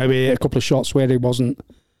 Maybe a couple of shots where it wasn't.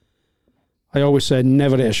 I always say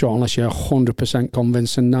never hit a shot unless you're 100%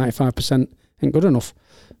 convinced, and 95% ain't good enough.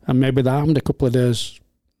 And maybe that happened a couple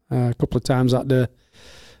of times that day.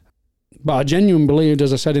 But I genuinely believed,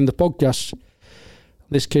 as I said in the podcast,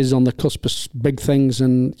 this kid's on the cusp of big things,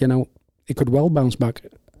 and, you know, he could well bounce back.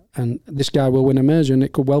 And this guy will win a major, and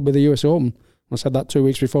it could well be the US Open. I said that 2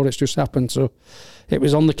 weeks before it's just happened. So it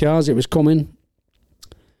was on the cards, it was coming.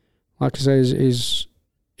 Like I say,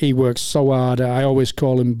 he works so hard. I always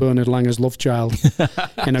call him Bernard Langer's love child,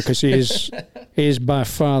 you know, because he is by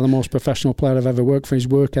far the most professional player I've ever worked for. His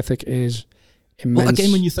work ethic is immense. Well,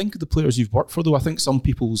 again, when you think of the players you've worked for, though, I think some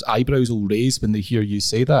people's eyebrows will raise when they hear you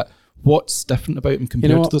say that. What's different about him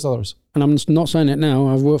compared to those others? And I'm not saying it now.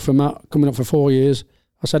 I've worked for Matt coming up for 4 years.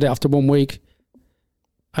 I said it after 1 week.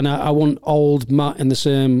 And I want old Matt in the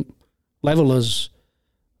same level as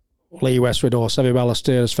Lee Westwood or Seve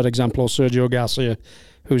Ballesteros, for example, or Sergio Garcia,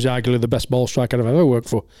 who's arguably the best ball striker I've ever worked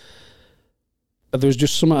for. But there was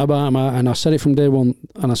just something about him, and I said it from day one,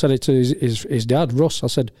 and I said it to his dad, Russ. I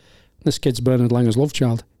said, this kid's Bernard Langer's love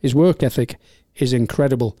child. His work ethic is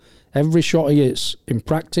incredible. Every shot he hits in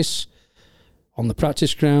practice, on the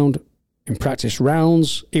practice ground, in practice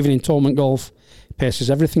rounds, even in tournament golf, paces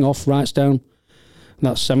everything off, writes down,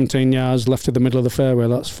 that's 17 yards left of the middle of the fairway,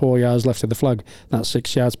 that's 4 yards left of the flag, that's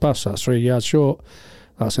 6 yards past, that's 3 yards short,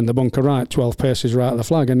 that's in the bunker right, 12 paces right of the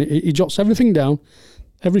flag. And he jots everything down,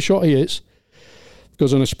 every shot he hits,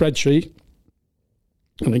 goes on a spreadsheet,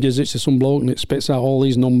 and he gives it to some bloke, and it spits out all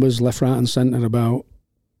these numbers left, right and centre about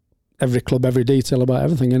every club, every detail about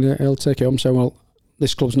everything, and he'll take it home and say, well,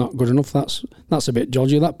 this club's not good enough, that's a bit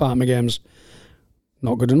dodgy, that part of my game's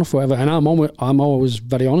not good enough, whatever. And I'm always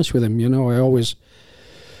very honest with him, you know. I always,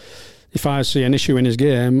 if I see an issue in his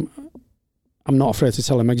game, I'm not afraid to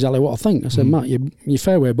tell him exactly what I think. I said, Matt, your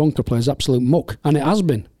fairway bunker play is absolute muck, and it has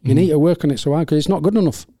been. You need to work on it so hard because it's not good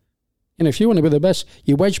enough. You know, if you want to be the best,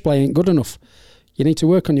 your wedge play ain't good enough. You need to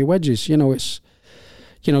work on your wedges. You know, it's,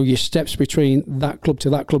 you know, your steps between that club to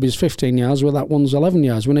that club is 15 yards, well, that one's 11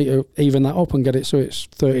 yards. We need to even that up and get it so it's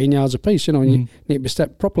 13 yards apiece, you know, and you need to be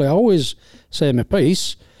stepped properly. I always say my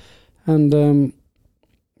piece, and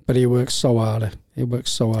but he works so hard. He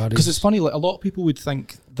works so hard. Because it's funny, like a lot of people would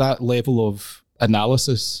think that level of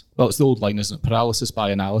analysis, well, it's the old line, isn't it? Paralysis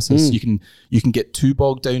by analysis. You can get too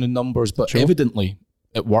bogged down in numbers, but evidently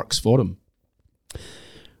it works for him.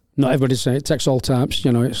 Not everybody say it takes all types,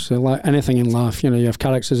 you know, it's like anything in life, you know, you have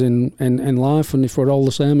characters in life, and if we're all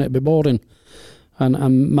the same, it'd be boring.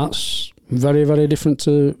 And Matt's very, very different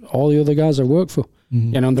to all the other guys I've worked for.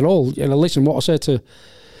 You know, and they're all, you know, listen, what I said to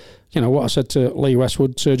Lee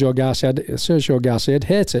Westwood, Sergio Garcia'd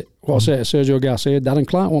hate it. What I say to Sergio Garcia, Darren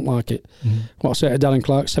Clark won't like it. What I say to Darren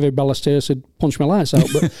Clark, Seve Ballesteros said, punch my lights out.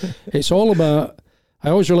 But it's all about, I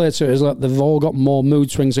always relate to it as like they've all got more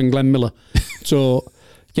mood swings than Glenn Miller. So,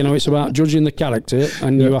 you know, it's about judging the character,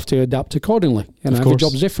 and you have to adapt accordingly. You know, every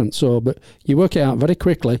job's different. So, but you work it out very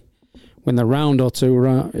quickly when they're round or two,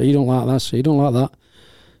 right? You don't like that, so you don't like that.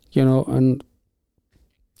 You know, and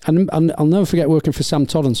I'll never forget working for Sam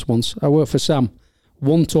Torrance once. I worked for Sam,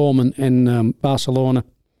 one tournament in Barcelona,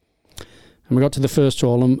 and we got to the first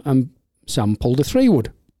tournament, and Sam pulled a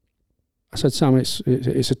 3-wood. I said, Sam, it's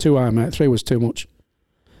a 2-iron, mate. 3 was too much.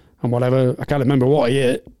 And whatever, I can't remember what he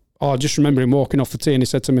hit. I just remember him walking off the tee, and he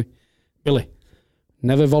said to me, Billy,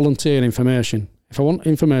 never volunteer information. If I want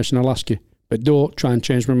information, I'll ask you, but don't try and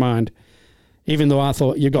change my mind. Even though I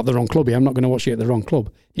thought, you've got the wrong club here, I'm not going to watch you at the wrong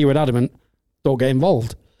club. He was adamant, don't get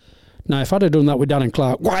involved. Now, if I'd have done that with Darren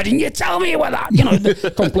Clark, why didn't you tell me about that? You know,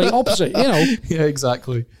 the complete opposite, you know. Yeah,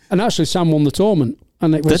 exactly. And actually, Sam won the tournament.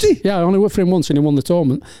 And it was, Did he? Yeah, I only worked for him once and he won the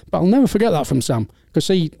tournament. But I'll never forget that from Sam, because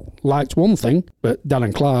he liked one thing, but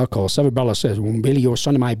Darren Clark or Savabella says, well, Billy, you're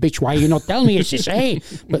son of my bitch, why are you not telling me, as you say?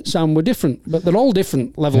 But Sam were different. But they're all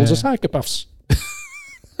different levels of psychopaths.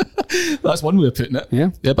 That's one way of putting it.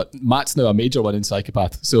 Yeah. Yeah, but Matt's now a major winning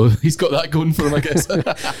psychopath, so he's got that going for him, I guess.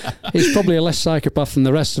 He's probably a less psychopath than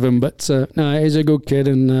the rest of them, but no, he's a good kid,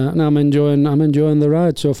 and I'm enjoying the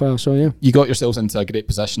ride so far. So yeah. You got yourselves into a great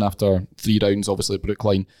position after 3 rounds, obviously at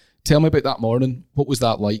Brookline. Tell me about that morning. What was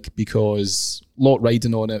that like? Because a lot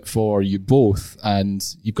riding on it for you both, and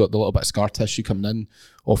you've got the little bit of scar tissue coming in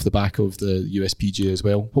off the back of the USPGA as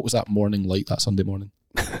well. What was that morning like, that Sunday morning?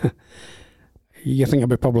 You think I'd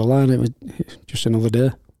be probably lying. It was just another day.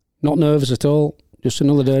 Not nervous at all. Just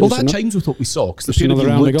another day. Well, that chimes with what we saw, because the pair of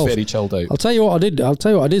you looked very chilled out. I'll tell you what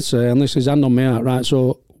I did say, and this is hand on me out, right?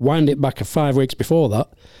 So wind it back 5 weeks before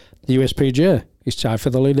that, the USPGA is tied for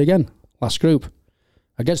the lead again. Last group.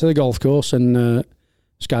 I get to the golf course and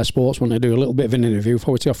Sky Sports want to do a little bit of an interview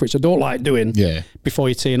before we tee off, which I don't like doing before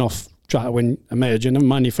you're teeing off, try to win a major, never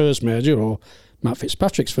mind your first major or Matt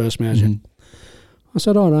Fitzpatrick's first major. Mm-hmm. I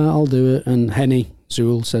said, all right, I'll do it. And Henny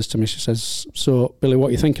Zool says to me, she says, so, Billy, what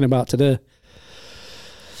are you thinking about today?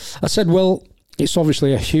 I said, well, it's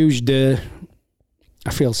obviously a huge day.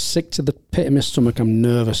 I feel sick to the pit of my stomach. I'm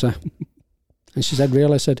nervous. And she said,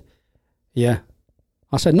 really? I said, yeah.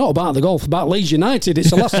 I said, not about the golf, about Leeds United.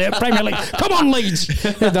 It's the last day of Premier League. Come on, Leeds.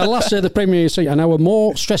 The last day of the Premier League. And I was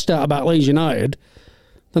more stressed out about Leeds United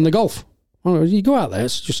than the golf. Well, you go out there,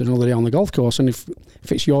 it's just another day on the golf course. And if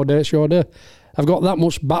it's your day, it's your day. I've got that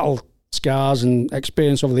much battle scars and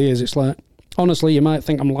experience over the years. It's like, honestly, you might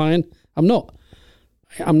think I'm lying. I'm not.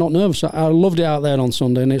 I'm not nervous. I loved it out there on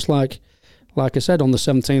Sunday, and it's like I said, on the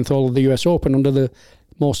 17th hole of the US Open, under the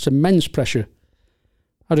most immense pressure,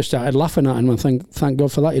 I just started laughing at him and thank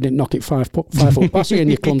God for that. You didn't knock it 5 foot past you and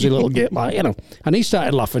you clumsy little git, like, you know. And he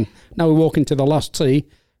started laughing. Now we're walking to the last tee,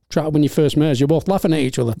 try to win your first major. You're both laughing at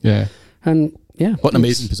each other. Yeah. And yeah. What an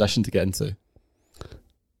amazing position to get into.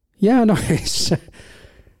 Yeah, no, it's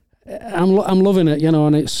I'm loving it, you know,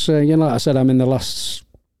 and it's you know, like I said, I'm in the last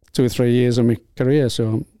 2 or 3 years of my career,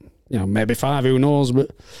 so you know, maybe 5, who knows,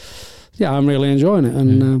 but yeah, I'm really enjoying it,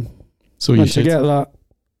 and so you to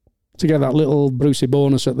get that little Brucey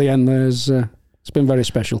bonus at the end, there's it's been very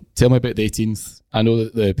special. Tell me about the 18th. I know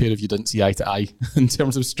that the pair of you didn't see eye to eye in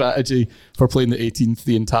terms of strategy for playing the 18th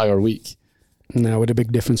the entire week. No, we had a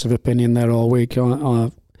big difference of opinion there all week.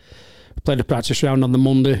 I played a practice round on the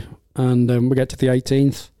Monday, and we get to the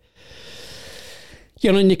 18th.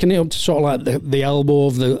 You know, and you can hit up to sort of like the elbow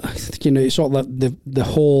of the, you know, it's sort of like the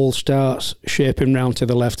hole starts shaping round to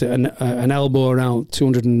the left at an elbow around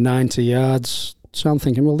 290 yards. So I'm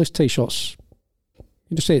thinking, well, this tee shot's,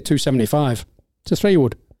 you just say it 275. It's a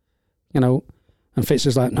 3-wood, you know. And Fitz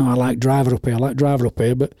is like, no, I like driver up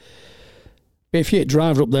here. But if you hit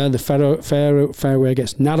driver up there, the fairway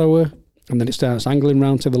gets narrower, and then it starts angling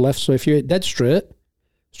round to the left. So if you hit dead straight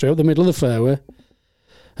up the middle of the fairway,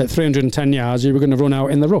 at 310 yards, you were going to run out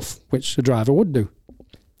in the rough, which a driver would do.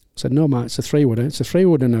 I said, no, mate, it's a 3-wood. It's a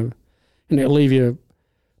 3-wood, and it'll leave you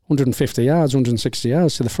 150 yards, 160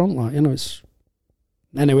 yards to the front, like, you know, it's...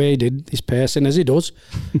 Anyway, he did his pacing as he does.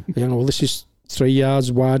 You know, well, this is 3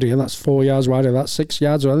 yards wider, yeah, that's 4 yards wider, that's 6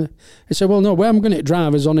 yards wider. He said, well, no, where I'm going to hit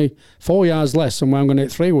drive is only 4 yards less than where I'm going to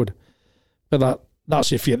hit 3-wood. But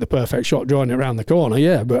that's if you hit the perfect shot drawing it around the corner,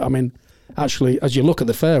 yeah. But, I mean, actually, as you look at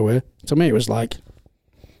the fairway, to me it was like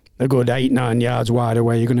a good 8-9 yards wider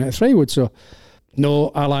where you're going to hit a 3-wood. So, no,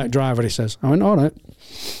 I like driver, he says. I went, all right.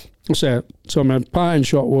 So my parting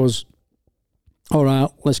shot was, all right,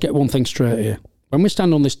 let's get one thing straight here. When we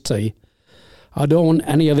stand on this tee, I don't want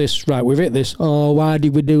any of this, right, we've hit this, oh, why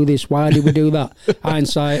did we do this, why did we do that?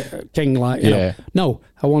 Hindsight, king, like, you know. No,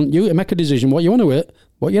 I want you to make a decision, what you want to hit,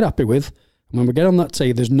 what you're happy with. And when we get on that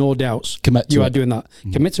tee, there's no doubts. Commit to you it. are doing that.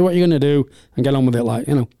 Mm-hmm. Commit to what you're going to do and get on with it, like,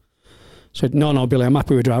 you know. I said, no, Billy, I'm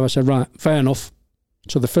happy with driver. I said, right, fair enough.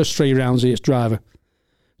 So the first 3 rounds, it's driver.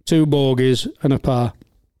 2 bogeys and a par.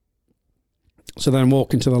 So then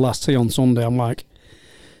walking to the last tee on Sunday, I'm like,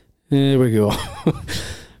 here we go.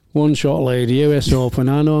 One shot lead, US Open.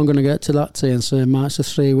 I know I'm going to get to that tee and say, Matt's a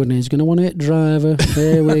 3-wood and he's going to want to hit driver.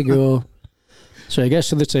 Here we go. So he gets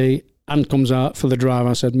to the tee and comes out for the driver.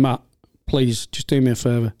 I said, Matt, please, just do me a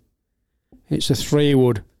favour. It's a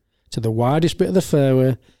 3-wood to the widest bit of the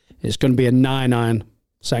fairway. It's going to be a 9-iron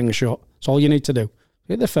second shot. That's all you need to do.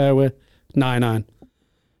 Hit the fairway, 9-9.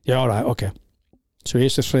 Yeah, all right, okay. So he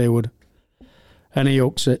hits the 3-wood, and he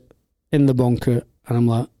hooks it in the bunker, and I'm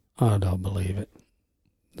like, I don't believe it.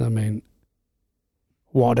 I mean,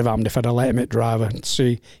 what would have happened if I'd have let him hit driver?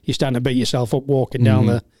 See, you're starting to beat yourself up walking down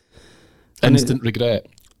there. Instant regret.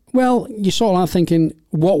 Well, you're sort of like thinking,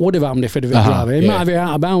 what would have happened if it had hit driver? He might have hit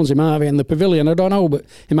out of bounds, he might have hit in the pavilion, I don't know, but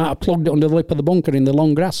he might have plugged it under the lip of the bunker in the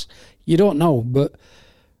long grass. You don't know, but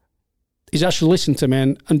he's actually listened to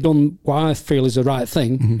me and done what I feel is the right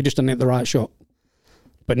thing. He just didn't hit the right shot.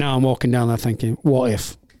 But now I'm walking down there thinking, what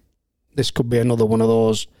if this could be another one of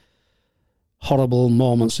those horrible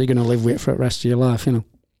moments you're going to live with for the rest of your life, you know?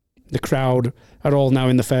 The crowd are all now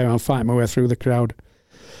in the fair. I'm fighting my way through the crowd.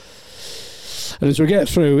 And as we get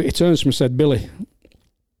through, he turns to me and said, Billy.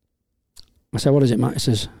 I said, what is it, Matt? He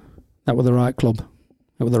says, that was the right club.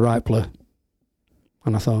 That was the right play.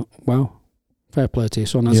 And I thought, wow, fair play to you,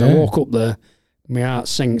 son. As I walk up there, my heart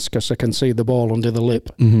sinks because I can see the ball under the lip.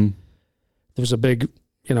 There was a big,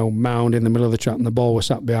 mound in the middle of the track and the ball was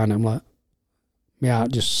sat behind him. Like, my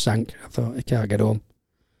heart just sank. I thought, he can't get home.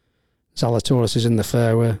 Zalatoris is in the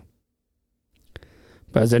fairway.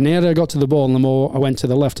 But as the nearer I got to the ball and the more I went to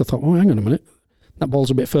the left, I thought, oh, hang on a minute. That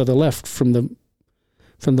ball's a bit further left from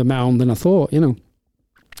the mound than I thought, the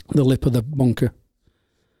lip of the bunker.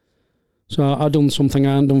 So I done something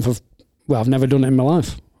I hadn't done I've never done it in my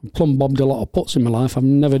life. I've plumb bobbed a lot of putts in my life. I've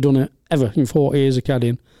never done it ever in 40 years of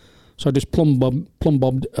caddying. So I just plumb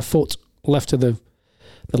bobbed a foot left to the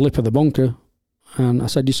lip of the bunker. And I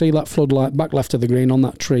said, you see that floodlight back left of the green on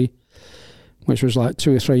that tree, which was like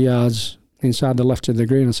 2 or 3 yards inside the left of the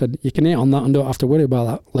green. I said, you can hit on that and don't have to worry about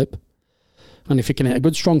that lip. And if you can hit a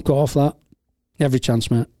good strong cut off that, every chance,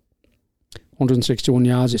 mate. 161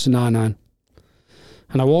 yards, it's a 9-9.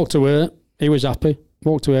 And I walked away, he was happy,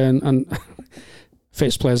 walked away and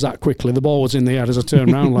Fitz plays that quickly. The ball was in the air as I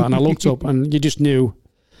turned around, and I looked up and you just knew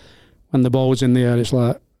when the ball was in the air, it's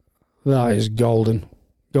like, that is golden.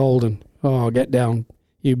 Golden. Oh, get down,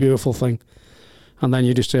 you beautiful thing. And then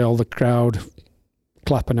you just see all the crowd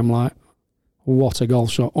clapping. I'm like, what a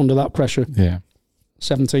golf shot under that pressure. Yeah.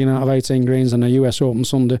 17 out of 18 greens on a US Open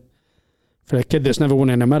Sunday. For a kid that's never won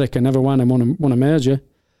in America, never won a major,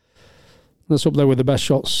 that's up there with the best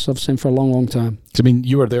shots I've seen for a long, long time. I mean,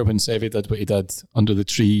 you were there when Seve did what he did under the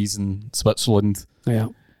trees in Switzerland. Yeah.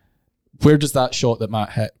 Where does that shot that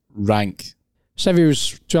Matt hit rank? Seve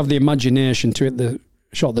was to have the imagination to hit the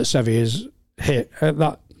shot that Seve has hit. At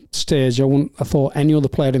that stage, I thought any other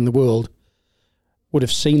player in the world would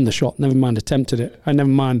have seen the shot, never mind attempted it. I never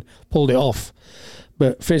mind pulled it off.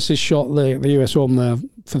 But Fitz's shot, the US Open there,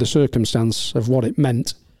 for the circumstance of what it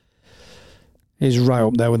meant, is right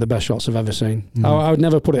up there with the best shots I've ever seen. I would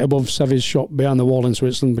never put it above Seve's shot behind the wall in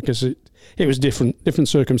Switzerland because it was different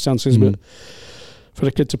circumstances. But for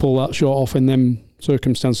a kid to pull that shot off in them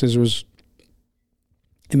circumstances was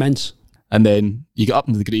immense. And then you get up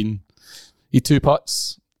into the green, you 2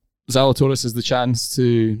 putts. Zalatoris has the chance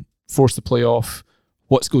to force the play off.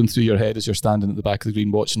 What's going through your head as you're standing at the back of the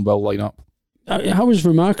green watching Will line up? I was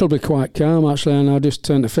remarkably quite calm, actually, and I just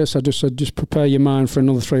turned to Fitz. I just said, just prepare your mind for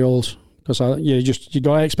another 3 holes. Because you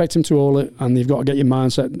got to expect him to hole it, and you've got to get your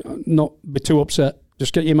mindset, not be too upset.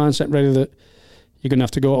 Just get your mindset ready that you're going to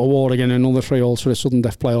have to go to a war again in another 3 holes for a sudden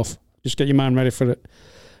death playoff. Just get your mind ready for it.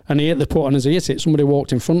 And he hit the putt, and as he hit it, somebody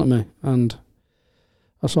walked in front of me, and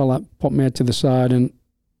I saw like pop my head to the side, and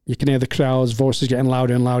you can hear the crowd's voices getting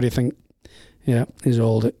louder and louder. You think, yeah, he's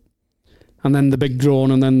holed it. And then the big drone,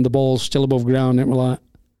 and then the ball's still above ground. It was like,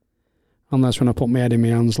 and that's when I put my head in my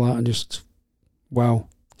hands, like, I just, wow,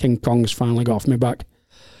 King Kong's finally got off my back.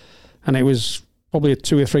 And it was probably a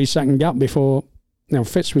 2 or 3 second gap before,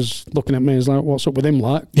 Fitz was looking at me as like, what's up with him,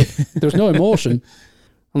 like? There was no emotion.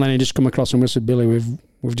 And then he just come across and whispered, Billy,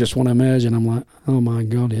 we've just won a major. And I'm like, oh my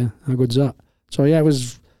God, yeah, how good's that? So yeah, it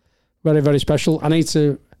was very, very special. I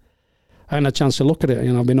hadn't had a chance to look at it.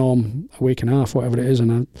 I've been home a week and a half, whatever it is,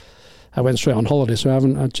 and I went straight on holiday, so I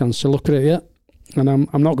haven't had a chance to look at it yet. And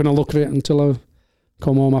I'm not going to look at it until I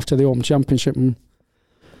come home after the Open Championship. And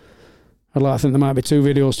I think there might be 2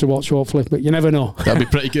 videos to watch, hopefully, but you never know. That'd be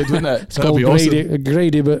pretty good, wouldn't it? It's called be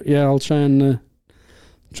greedy, but yeah, I'll try and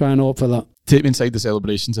hope for that. Take me inside the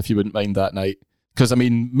celebrations, if you wouldn't mind, that night. Because,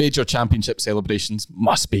 major championship celebrations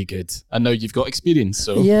must be good. And now you've got experience,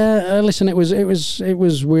 so... Yeah, listen, it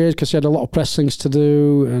was weird because he had a lot of press things to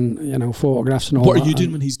do and, photographs and all that. What are you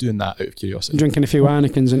doing when he's doing that, out of curiosity? Drinking a few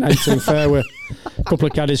Heinekens in 18 fairway. A couple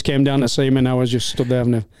of caddies came down to see me and I was just stood there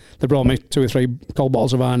they brought me 2 or 3 cold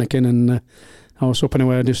bottles of Heineken and I was up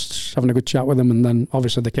anyway just having a good chat with them, and then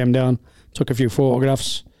obviously they came down, took a few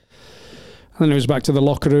photographs. then it was back to the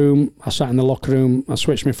locker room. I sat in the locker room. I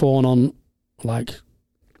switched my phone on, like,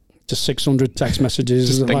 just 600 text messages.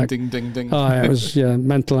 Just ding, like, ding, ding, ding. Oh, yeah, it was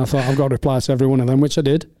mental. I thought I've got to reply to every one of them, which I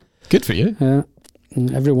did. Good for you. Yeah,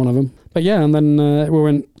 every one of them. But yeah, and then we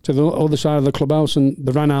went to the other side of the clubhouse and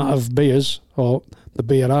they ran out of beers, or the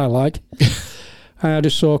beer I like. I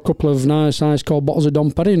just saw a couple of nice ice cold bottles of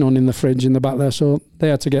Dom Perignon in the fridge in the back there, so they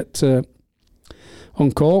had to get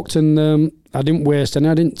uncorked, and I didn't waste any.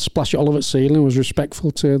 I didn't splash it all over the ceiling. I was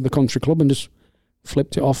respectful to the country club and just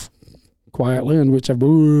flipped it off quietly, and whichever.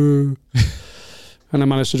 And I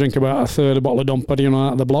managed to drink about a third of a bottle of Dom Perignon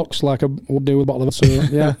out of the blocks, like I would do with a bottle of it. So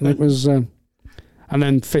yeah, it was. And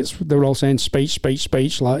then Fitz, they were all saying speech,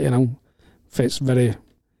 like, you know, Fitz very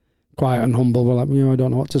quiet and humble. We're like, I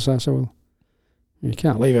don't know what to say. So, well, you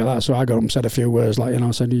can't leave it like that. So I got up and said a few words, like, you know,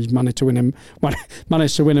 I said he's managed to win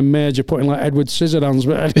a major, putting like Edward Scissorhands,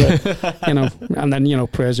 but anyway, you know, and then, you know,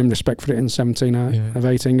 praise him, respect for it in 17 of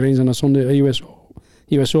 18 greens on a Sunday at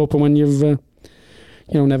US Open when you've, you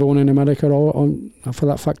know, never won in America or for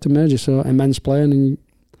that fact a major. So immense playing, and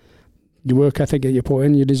your work ethic that you put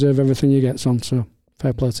in, you deserve everything you get, son. So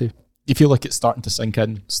fair play to you. You feel like it's starting to sink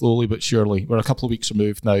in slowly but surely. We're a couple of weeks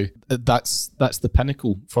removed now. That's the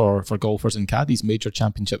pinnacle for golfers and caddies, major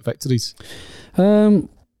championship victories. Yeah,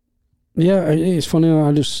 it's funny.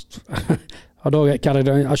 I don't get carried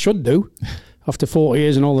away. I should do after 40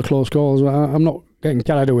 years and all the close calls. I'm not getting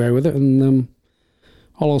carried away with it. And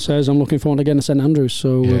all I'll say is I'm looking forward to getting to St Andrews.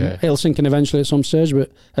 So it'll sink in eventually at some stage.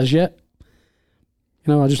 But as yet,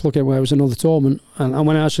 you know, I just look at where it was another tournament. And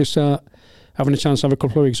when I actually start having a chance to have a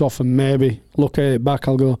couple of weeks off and maybe look at it back,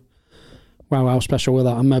 I'll go, wow, how special was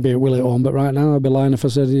that? And maybe it will it on. But right now, I'd be lying if I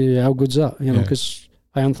said, yeah, how good's that? You know, because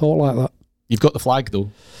I hadn't thought like that. You've got the flag,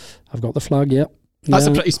 though. I've got the flag, yeah. That's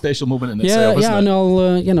a pretty special moment in itself, isn't it?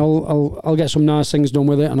 And I'll get some nice things done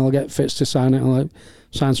with it, and I'll get Fitz to sign it, and I'll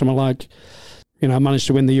sign something like, you know, I managed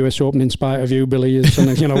to win the US Open in spite of you, Billy,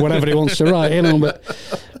 and, you know, whatever he wants to write, you know, but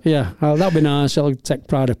yeah, that'll be nice. It'll take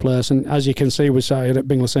pride of place, and as you can see, we're sat here at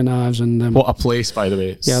Bingley St Ives, and what a place, by the way.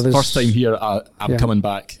 It's first time here, I'm coming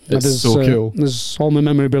back. It's so cool. There's all my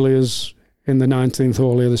memorabilia in the 19th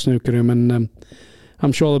hole here, the snooker room, and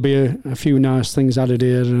I'm sure there'll be a few nice things added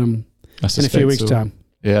here in a few weeks' time.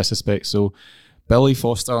 Yeah, I suspect so. Billy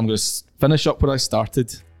Foster, I'm going to finish up where I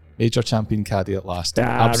started. Major champion caddy at last.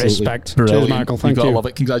 Absolutely respect. Brilliant. Cheers, Michael. Thank you. You've got to love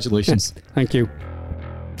it. Congratulations. Thank you.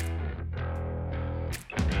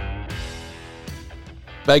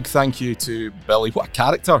 Big thank you to Billy. What a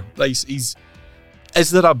character. Is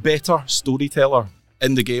there a better storyteller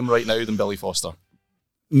in the game right now than Billy Foster?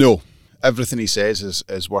 No. Everything he says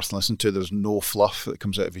is worth listening to. There's no fluff that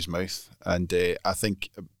comes out of his mouth. And I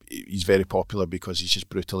think he's very popular because he's just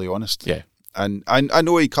brutally honest. Yeah. And I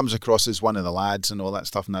know he comes across as one of the lads and all that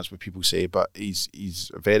stuff, and that's what people say, but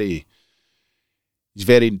he's a very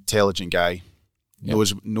intelligent guy. Yep.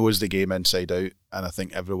 Knows the game inside out, and I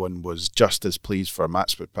think everyone was just as pleased for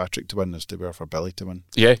Matt Fitzpatrick to win as they were for Billy to win.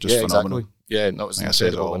 Yeah, just phenomenal. Exactly. Yeah, that was an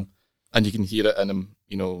incredible one. And you can hear it in him.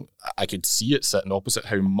 You know, I could see it sitting opposite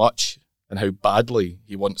how much and how badly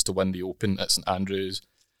he wants to win the Open at St Andrews.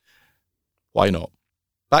 Why not?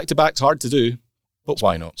 Back-to-back's hard to do, but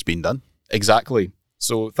why not? It's been done. Exactly.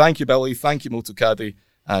 So thank you, Billy. Thank you, Moto Caddy,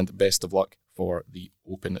 and best of luck for the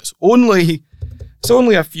Open. It's only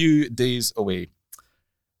a few days away.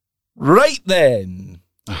 Right then.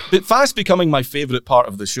 But fast becoming my favourite part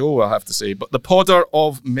of the show, I have to say. But the Podder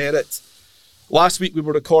of Merit. Last week we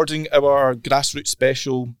were recording our grassroots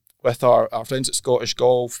special with our friends at Scottish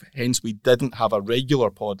Golf. Hence we didn't have a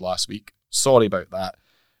regular pod last week. Sorry about that.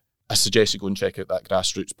 I suggest you go and check out that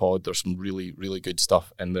grassroots pod. There's some really, really good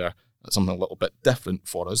stuff in there. Something a little bit different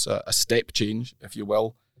for us. A step change, if you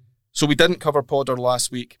will. So we didn't cover Podder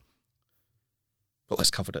last week. But let's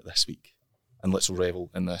cover it this week. And let's revel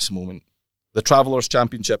in this moment. The Travellers'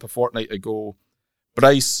 Championship a fortnight ago.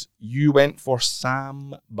 Bryce, you went for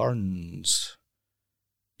Sam Burns.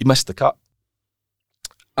 He missed the cut.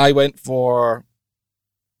 I went for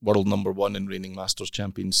world number one and reigning Masters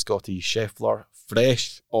champion Scotty Scheffler,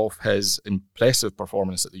 fresh off his impressive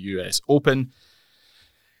performance at the US Open.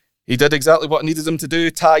 He did exactly what I needed him to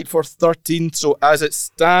do, tied for 13th. So as it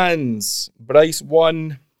stands, Bryce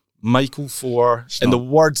 1, Michael 4. In the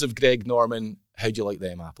words of Greg Norman, how'd you like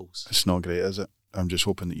them apples? It's not great, is it? I'm just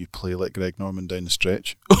hoping that you play like Greg Norman down the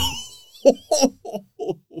stretch.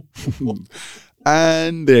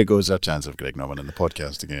 And there goes our chance of Greg Norman in the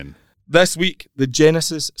podcast again. This week, the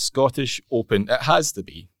Genesis Scottish Open. It has to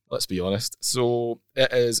be, let's be honest. So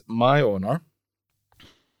it is my honour.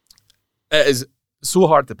 It is so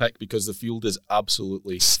hard to pick because the field is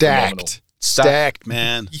absolutely phenomenal. Stacked,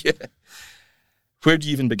 man. Yeah. Where do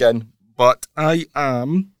you even begin? But I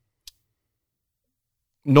am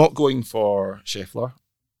not going for Scheffler.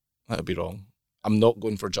 That would be wrong. I'm not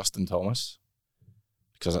going for Justin Thomas,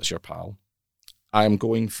 because that's your pal. I am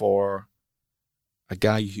going for a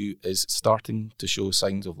guy who is starting to show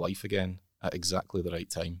signs of life again at exactly the right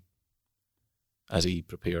time as he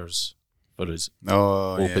prepares for his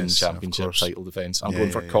Open Championship title defence. I'm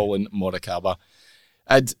going for Colin Morikawa.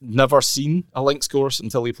 I'd never seen a links course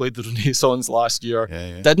until he played the Renaissance last year.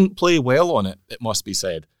 Didn't play well on it, it must be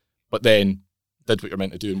said. But then did what you're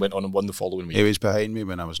meant to do and went on and won the following week. He was behind me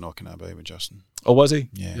when I was knocking about with Justin. Oh, was he?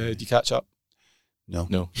 Yeah. Did you catch up? No.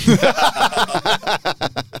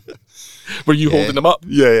 Were you holding him up?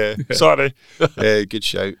 Yeah. Sorry. Good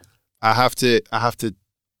shout. I have to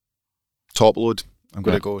top load. I'm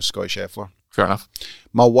going to go Scotty Scheffler. Fair enough.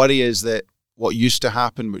 My worry is that what used to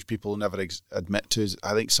happen, which people never admit to, is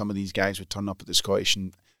I think some of these guys would turn up at the Scottish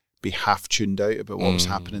and be half tuned out about what was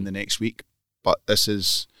happening the next week. But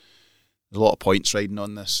there's a lot of points riding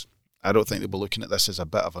on this. I don't think they'll be looking at this as a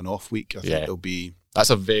bit of an off week. I think they'll be... That's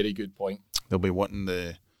a very good point. They'll be wanting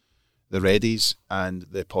the readies and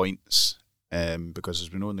the points, because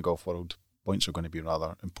as we know in the golf world, points are going to be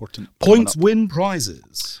rather important. Points win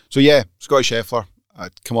prizes. So yeah, Scotty Scheffler,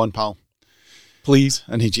 come on, pal. Please.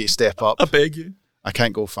 I need you to step up. I beg you. I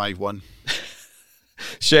can't go 5-1.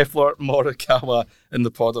 Scheffler, Morikawa in the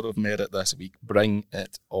Podder of Merit this week. Bring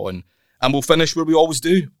it on. And we'll finish where we always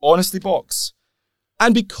do, Honesty Box.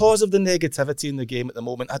 And because of the negativity in the game at the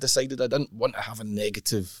moment, I decided I didn't want to have a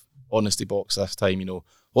negative Honesty Box this time. You know,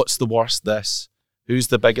 what's the worst this? Who's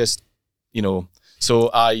the biggest? You know, so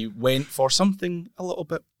I went for something a little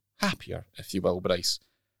bit happier, if you will, Bryce.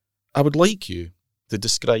 I would like you to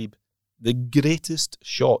describe the greatest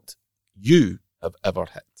shot you have ever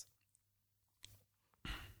hit.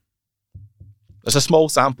 There's a small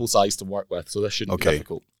sample size to work with, so this shouldn't be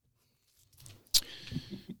difficult.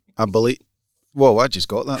 I believe... Whoa, I just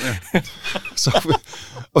got that there. So I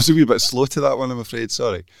was a wee bit slow to that one, I'm afraid.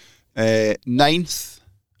 Sorry. 9th,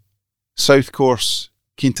 South Course,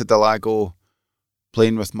 Quinta del Lago,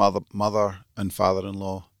 playing with mother and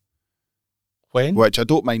father-in-law. When? Which I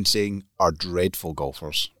don't mind saying are dreadful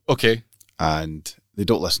golfers. Okay. And they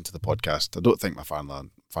don't listen to the podcast. I don't think my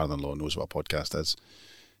father-in-law knows what a podcast is.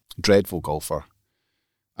 Dreadful golfer.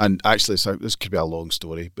 And actually, so this could be a long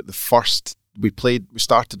story, but the first we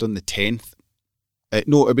started on the 10th.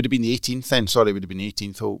 No, it would have been the 18th then. Sorry, it would have been the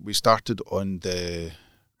 18th hole. We started on the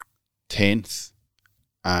 10th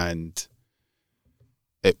and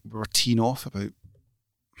we were teeing off about,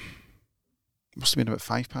 must have been about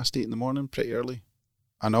 8:05 in the morning, pretty early.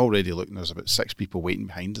 And already looking, there's about 6 people waiting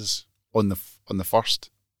behind us on the first,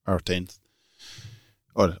 our 10th.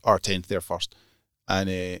 Or our 10th there first.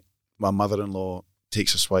 And my mother-in-law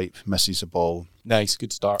takes a swipe, misses the ball. Nice,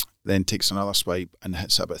 good start. Then takes another swipe and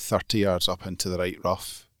hits it about 30 yards up into the right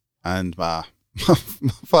rough. And my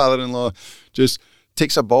father-in-law just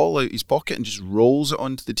takes a ball out of his pocket and just rolls it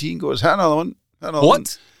onto the tee and goes, hit another one.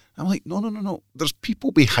 What? I'm like, no. There's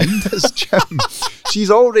people behind us, Jim.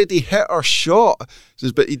 She's already hit her shot.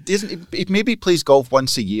 Says, but he maybe plays golf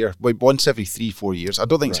once a year, once every 3-4 years. I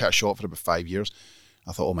don't think he's hit a shot for about 5 years.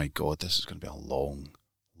 I thought, oh my God, this is going to be a long,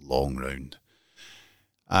 long round.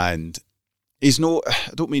 And I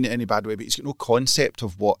don't mean it in any bad way, but he's got no concept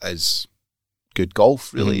of what is good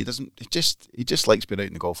golf, really. Mm-hmm. He just likes being out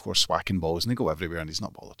in the golf course swacking balls, and they go everywhere and he's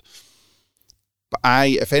not bothered. But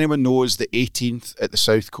if anyone knows the 18th at the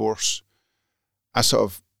South Course, I sort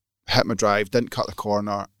of hit my drive, didn't cut the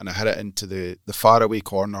corner, and I hit it into the faraway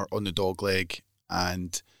corner on the dog leg,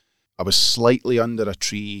 and I was slightly under a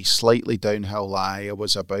tree, slightly downhill lie. I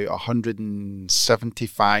was about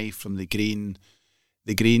 175 from the green.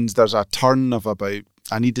 The greens, there's a turn of I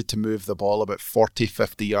needed to move the ball about 40,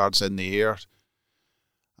 50 yards in the air.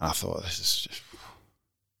 And I thought, this is just...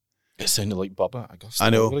 It sounded like Bubba, I guess. I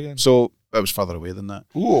know. So it was further away than that.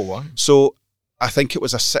 Oh, wow. So I think it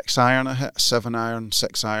was a 6-iron I hit, 7-iron,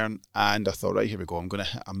 6-iron. And I thought, right, here we go. I'm going to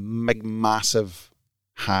hit a massive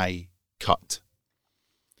high cut.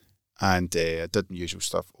 And I did the usual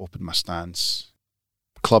stuff, opened my stance,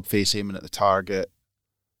 club face aiming at the target,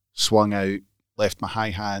 swung out, left my high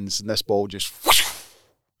hands, and this ball just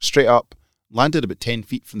straight up, landed about 10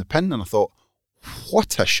 feet from the pin, and I thought,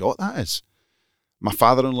 what a shot that is. My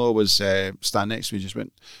father-in-law was standing next to me, just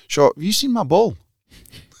went, "Shot, have you seen my ball?"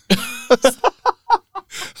 I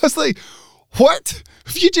was like, what?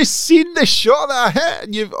 Have you just seen the shot that I hit?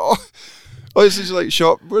 And you've... Oh, this is like,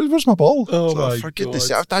 "Shot, where's my ball?" Oh, so, my for goodness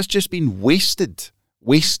God. sake, that's just been wasted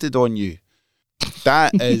on you.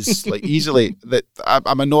 That is like easily that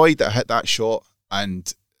I'm annoyed that I hit that shot,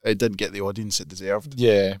 and it didn't get the audience it deserved.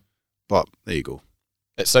 Yeah. But there you go.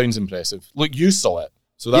 It sounds impressive. Look, you saw it.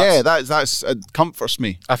 So that's it comforts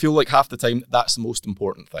me. I feel like half the time that's the most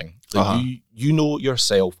important thing. That you know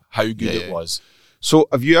yourself how good it was. So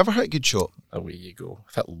have you ever hit a good shot? Away you go.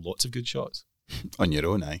 I've hit lots of good shots. On your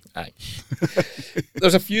own, aye. Aye.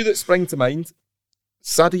 There's a few that spring to mind.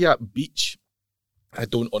 Saadiyat Beach. I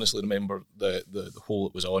don't honestly remember the hole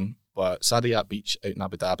it was on, but Saadiyat Beach out in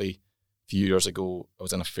Abu Dhabi a few years ago, I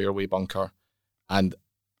was in a fairway bunker, and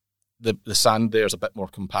the sand there is a bit more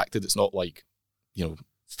compacted. It's not like,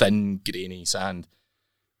 thin, grainy sand.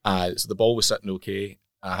 So the ball was sitting okay.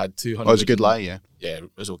 I had 200. Oh, it was a good lie, yeah? Yeah,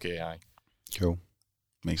 it was okay, aye. Cool.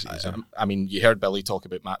 Makes it easier. I mean, you heard Billy talk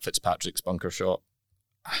about Matt Fitzpatrick's bunker shot.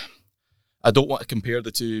 I don't want to compare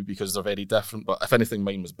the two because they're very different, but if anything,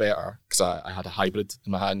 mine was better because I had a hybrid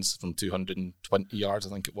in my hands from 220 yards, I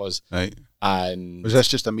think it was. Right. And was this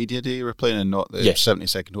just a media day you were playing and not the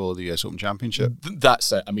 72nd hole of the US Open Championship?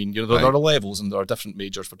 That's it. I mean, there are levels and there are different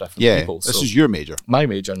majors for different people. This is your major. My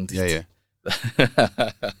major, indeed.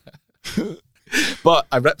 Yeah. But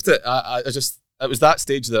I ripped it. It was that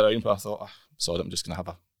stage of the round where I thought, sorry, I'm just going to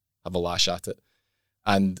have a lash at it.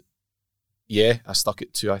 And yeah, I stuck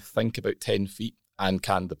it to, I think, about 10 feet and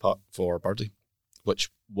canned the putt for birdie, which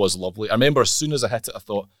was lovely. I remember as soon as I hit it, I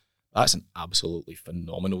thought, that's an absolutely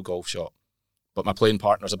phenomenal golf shot. But my playing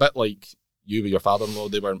partner's a bit like you with your father-in-law.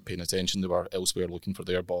 They weren't paying attention. They were elsewhere looking for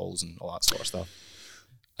their balls and all that sort of stuff.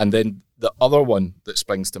 And then the other one that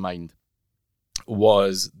springs to mind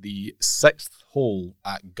was the 6th hole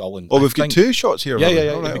at Gullen. Oh, we've got 2 shots here.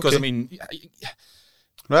 Yeah. Right, because, okay. I mean,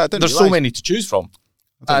 there's so many to choose from.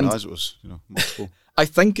 I didn't realise it was multiple. I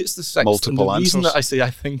think it's the 6th. Multiple and the reason answers. that I say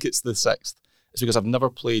I think it's the 6th is because I've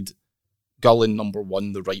never played Gullen number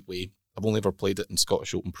 1 the right way. I've only ever played it in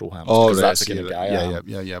Scottish Open Pro-Am. Oh, because right, that's the kind of guy I am.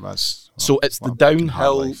 Yeah. That's so it's the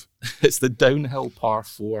downhill. It's the downhill par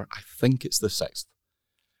 4. I think it's the 6th,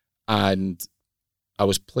 and I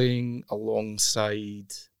was playing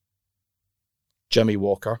alongside Jimmy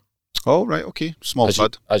Walker. Oh, right, okay. Small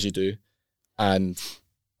stud. As you do. And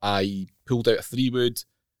I pulled out a 3-wood,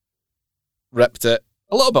 ripped it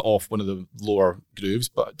a little bit off one of the lower grooves,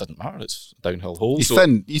 but it doesn't matter. It's a downhill hole. You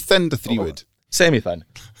thinned the 3-wood. Semi-thin.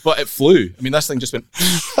 But it flew. I mean, this thing just went...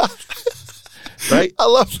 Right? I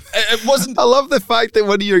love the fact that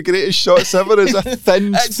one of your greatest shots ever is a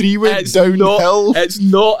thin 3-wood downhill. It's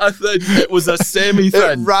not a thin. It was a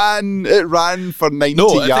semi-thin. It ran for 90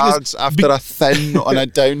 yards after a thin on a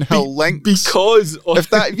downhill link. Because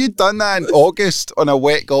if you'd done that in August on a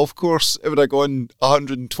wet golf course, it would have gone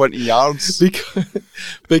 120 yards.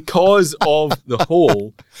 Because of the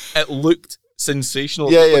hole, it looked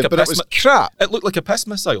sensational. Yeah, but it was crap. It looked like a piss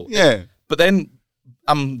missile. Yeah. But then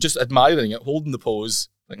I'm just admiring it, holding the pose,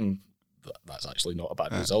 thinking, that's actually not a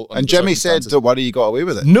bad result. And Jimmy said, don't worry, you got away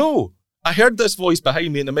with it. No. I heard this voice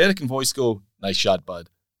behind me, an American voice, go, nice shot, bud.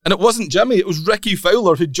 And it wasn't Jimmy, it was Ricky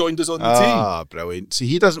Fowler who joined us on the team. Ah, brilliant. See,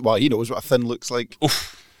 he knows what a thin looks like.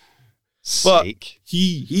 Oof. But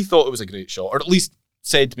he thought it was a great shot, or at least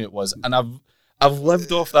said to me it was, and I've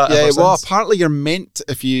lived off that ever since. Apparently you're meant,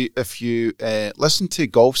 if you listen to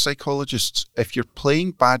golf psychologists, if you're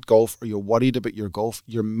playing bad golf or you're worried about your golf,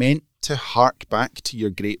 you're meant to hark back to your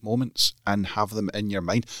great moments and have them in your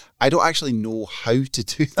mind. I don't actually know how to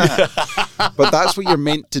do that, but that's what you're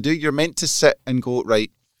meant to do. You're meant to sit and go, right,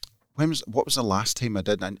 what was the last time I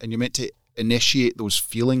did? And you're meant to initiate those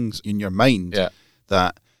feelings in your mind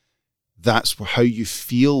that's how you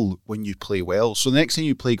feel when you play well. So the next time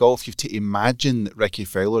you play golf, you have to imagine that Ricky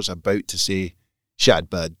Fowler's about to say, "Shad,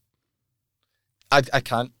 bud." I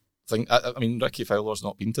can't think. I mean, Ricky Fowler's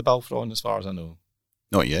not been to Balfron as far as I know.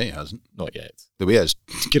 Not yet, he hasn't. Not yet. The way his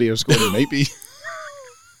career's going, he might be.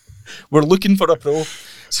 We're looking for a pro.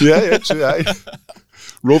 Yeah, true.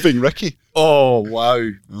 Roving Ricky. Oh, wow.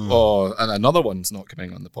 Oh, and another one's not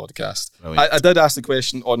coming on the podcast. I did ask the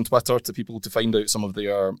question on Twitter to people to find out some of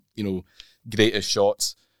their, greatest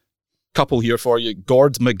shots. Couple here for you.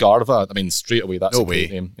 Gord McGarva. I mean, straight away, that's a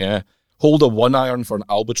great name. Yeah. Hold a 1-iron for an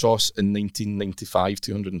Albatross in 1995,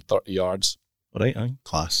 230 yards. All right, aye.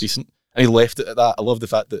 Class. Decent. And he left it at that. I love the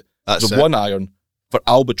fact that that's the 1-iron for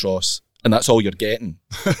Albatross, and that's all you're getting.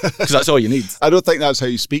 Because that's all you need. I don't think that's how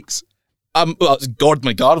he speaks. Well, it's Gord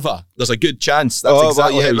McGarva. There's a good chance that's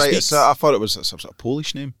exactly how he speaks. So I thought it was some sort of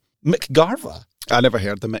Polish name. McGarva. I never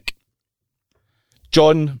heard the Mick.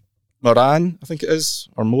 John Moran, I think it is,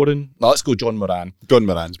 or Moran. No, let's go John Moran. John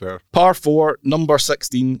Moran's better. Par 4, number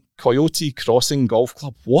 16, Coyote Crossing Golf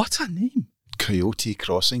Club. What a name. Coyote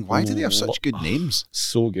Crossing. Why do they have such good names?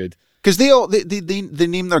 So good. Because they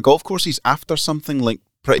name their golf courses after something like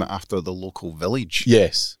pretty much after the local village.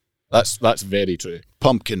 Yes, that's very true.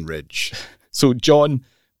 Pumpkin Ridge. So John,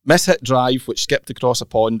 miss-hit drive, which skipped across a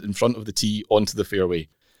pond in front of the tee onto the fairway.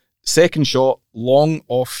 Second shot, long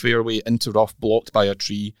off fairway into rough, blocked by a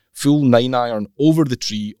tree. Full 9-iron over the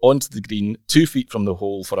tree, onto the green, 2 feet from the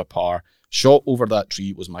hole for a par. Shot over that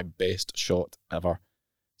tree was my best shot ever.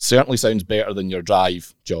 Certainly sounds better than your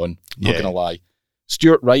drive, John. Not going to lie.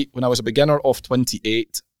 Stuart Wright, when I was a beginner, off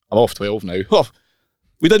 28. I'm off 12 now. Oh,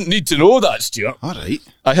 we didn't need to know that, Stuart. All right.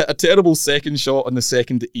 I hit a terrible second shot on the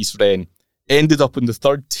second at East Wren. Ended up on the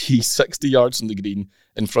third tee, 60 yards from the green,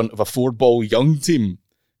 in front of a 4-ball young team.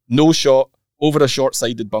 No shot, over a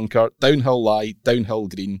short-sided bunker, downhill lie, downhill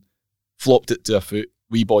green. Flopped it to a foot.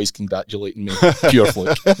 Wee boys congratulating me. Pure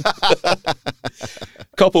fluke.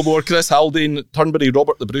 Couple more. Chris Haldane, Turnberry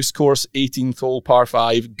Robert the Bruce course, 18th hole, par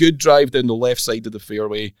 5. Good drive down the left side of the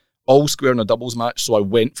fairway. All square in a doubles match, so I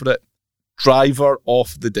went for it. Driver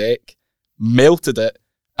off the deck. Melted it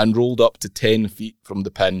and rolled up to 10 feet from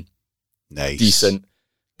the pin. Nice. Decent.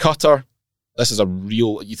 Cutter. This is a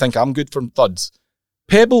real... You think I'm good for thuds?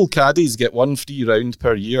 Pebble caddies get 1 free round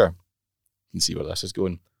per year. You can see where this is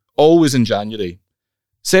going. Always in January.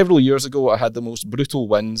 Several years ago, I had the most brutal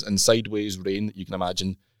winds and sideways rain that you can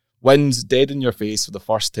imagine. Winds dead in your face for the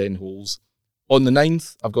first 10 holes. On the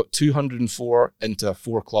 9th, I've got 204 into a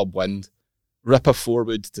 4-club wind. Rip a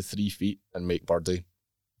forward to 3 feet and make birdie.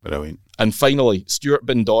 Brilliant. And finally, Stuart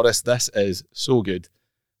Bindoris, this is so good.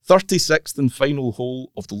 36th and final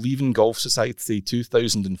hole of the Leven Golf Society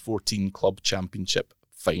 2014 Club Championship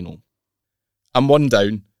final. I'm one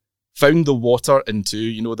down. Found the water in 2,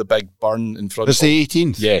 you know, the big burn in front of... It's the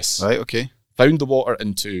 18th? Yes. Right, okay. Found the water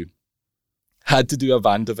in 2. Had to do a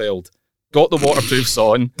Van de Velde. Got the waterproofs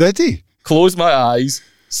on. Did he? Closed my eyes.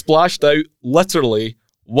 Splashed out, literally.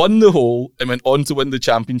 Won the hole and went on to win the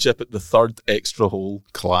championship at the 3rd extra hole.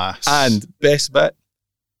 Class. And best bit,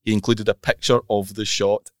 he included a picture of the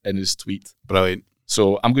shot in his tweet. Brilliant.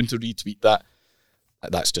 So I'm going to retweet that.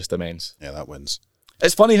 That's just immense. Yeah, that wins.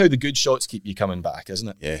 It's funny how the good shots keep you coming back, isn't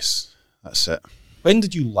it? Yes, that's it. When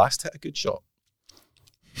did you last hit a good shot?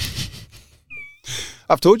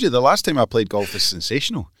 I've told you, the last time I played golf was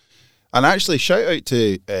sensational. And actually, shout out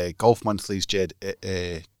to Golf Monthly's Jez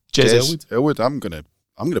Elwood. I'm gonna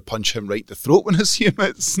punch him right in the throat when I see him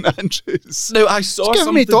at St Andrews. No, I saw He's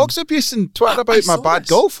giving me something. dogs abuse and twatting about my bad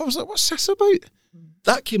golf. I was like, what's this about?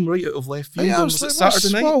 That came right out of left field. Yeah, Was it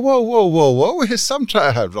Saturday night? Whoa. There's some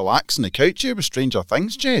trying to relax on the couch here with Stranger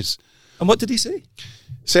Things, Jez. And what did he say?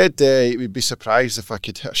 Said he would be surprised if I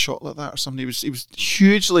could hit a shot like that or something. He was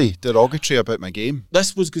hugely derogatory about my game.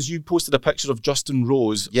 This was because you posted a picture of Justin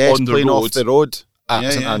Rose on the playing road off the road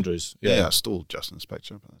at St Andrews. Yeah, I stole Justin's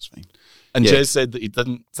picture, but that's fine. And Jez said that he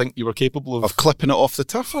didn't think you were capable of clipping it off the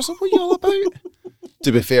turf. I was like, what are you all about?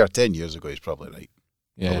 To be fair, 10 years ago, he's probably right.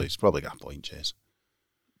 Yeah. He's probably got a point, Jez.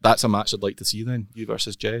 That's a match I'd like to see then, you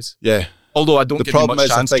versus Jez. Yeah. Although I don't give you much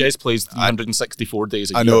chance. Jez plays 364 days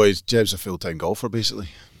a year. I know, Jez's a full-time golfer, basically.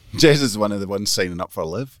 Jez is one of the ones signing up for a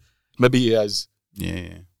live. Maybe he is.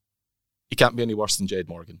 Yeah. He can't be any worse than Jed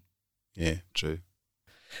Morgan. Yeah, true.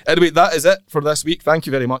 Anyway, that is it for this week. Thank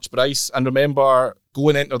you very much, Bryce. And remember, go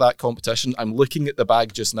and enter that competition. I'm looking at the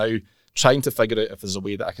bag just now, trying to figure out if there's a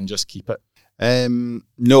way that I can just keep it.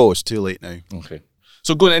 No, it's too late now. Okay.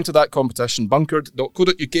 So go and enter that competition,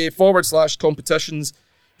 bunkered.co.uk/competitions.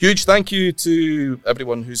 Huge thank you to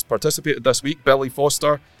everyone who's participated this week. Billy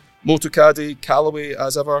Foster, Moto Caddie, Callaway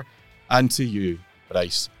as ever, and to you,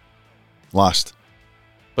 Bryce. Last.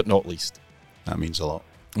 But not least. That means a lot.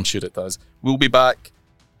 I'm sure it does. We'll be back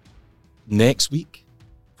next week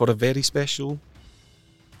for a very special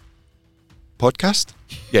podcast.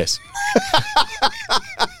 Yes.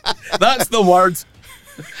 That's the word.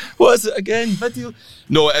 What is it again? Video?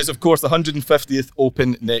 No, it is, of course, the 150th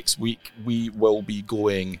Open next week. We will be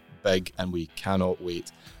going big and we cannot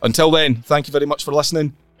wait. Until then, thank you very much for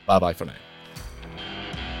listening. Bye-bye for now.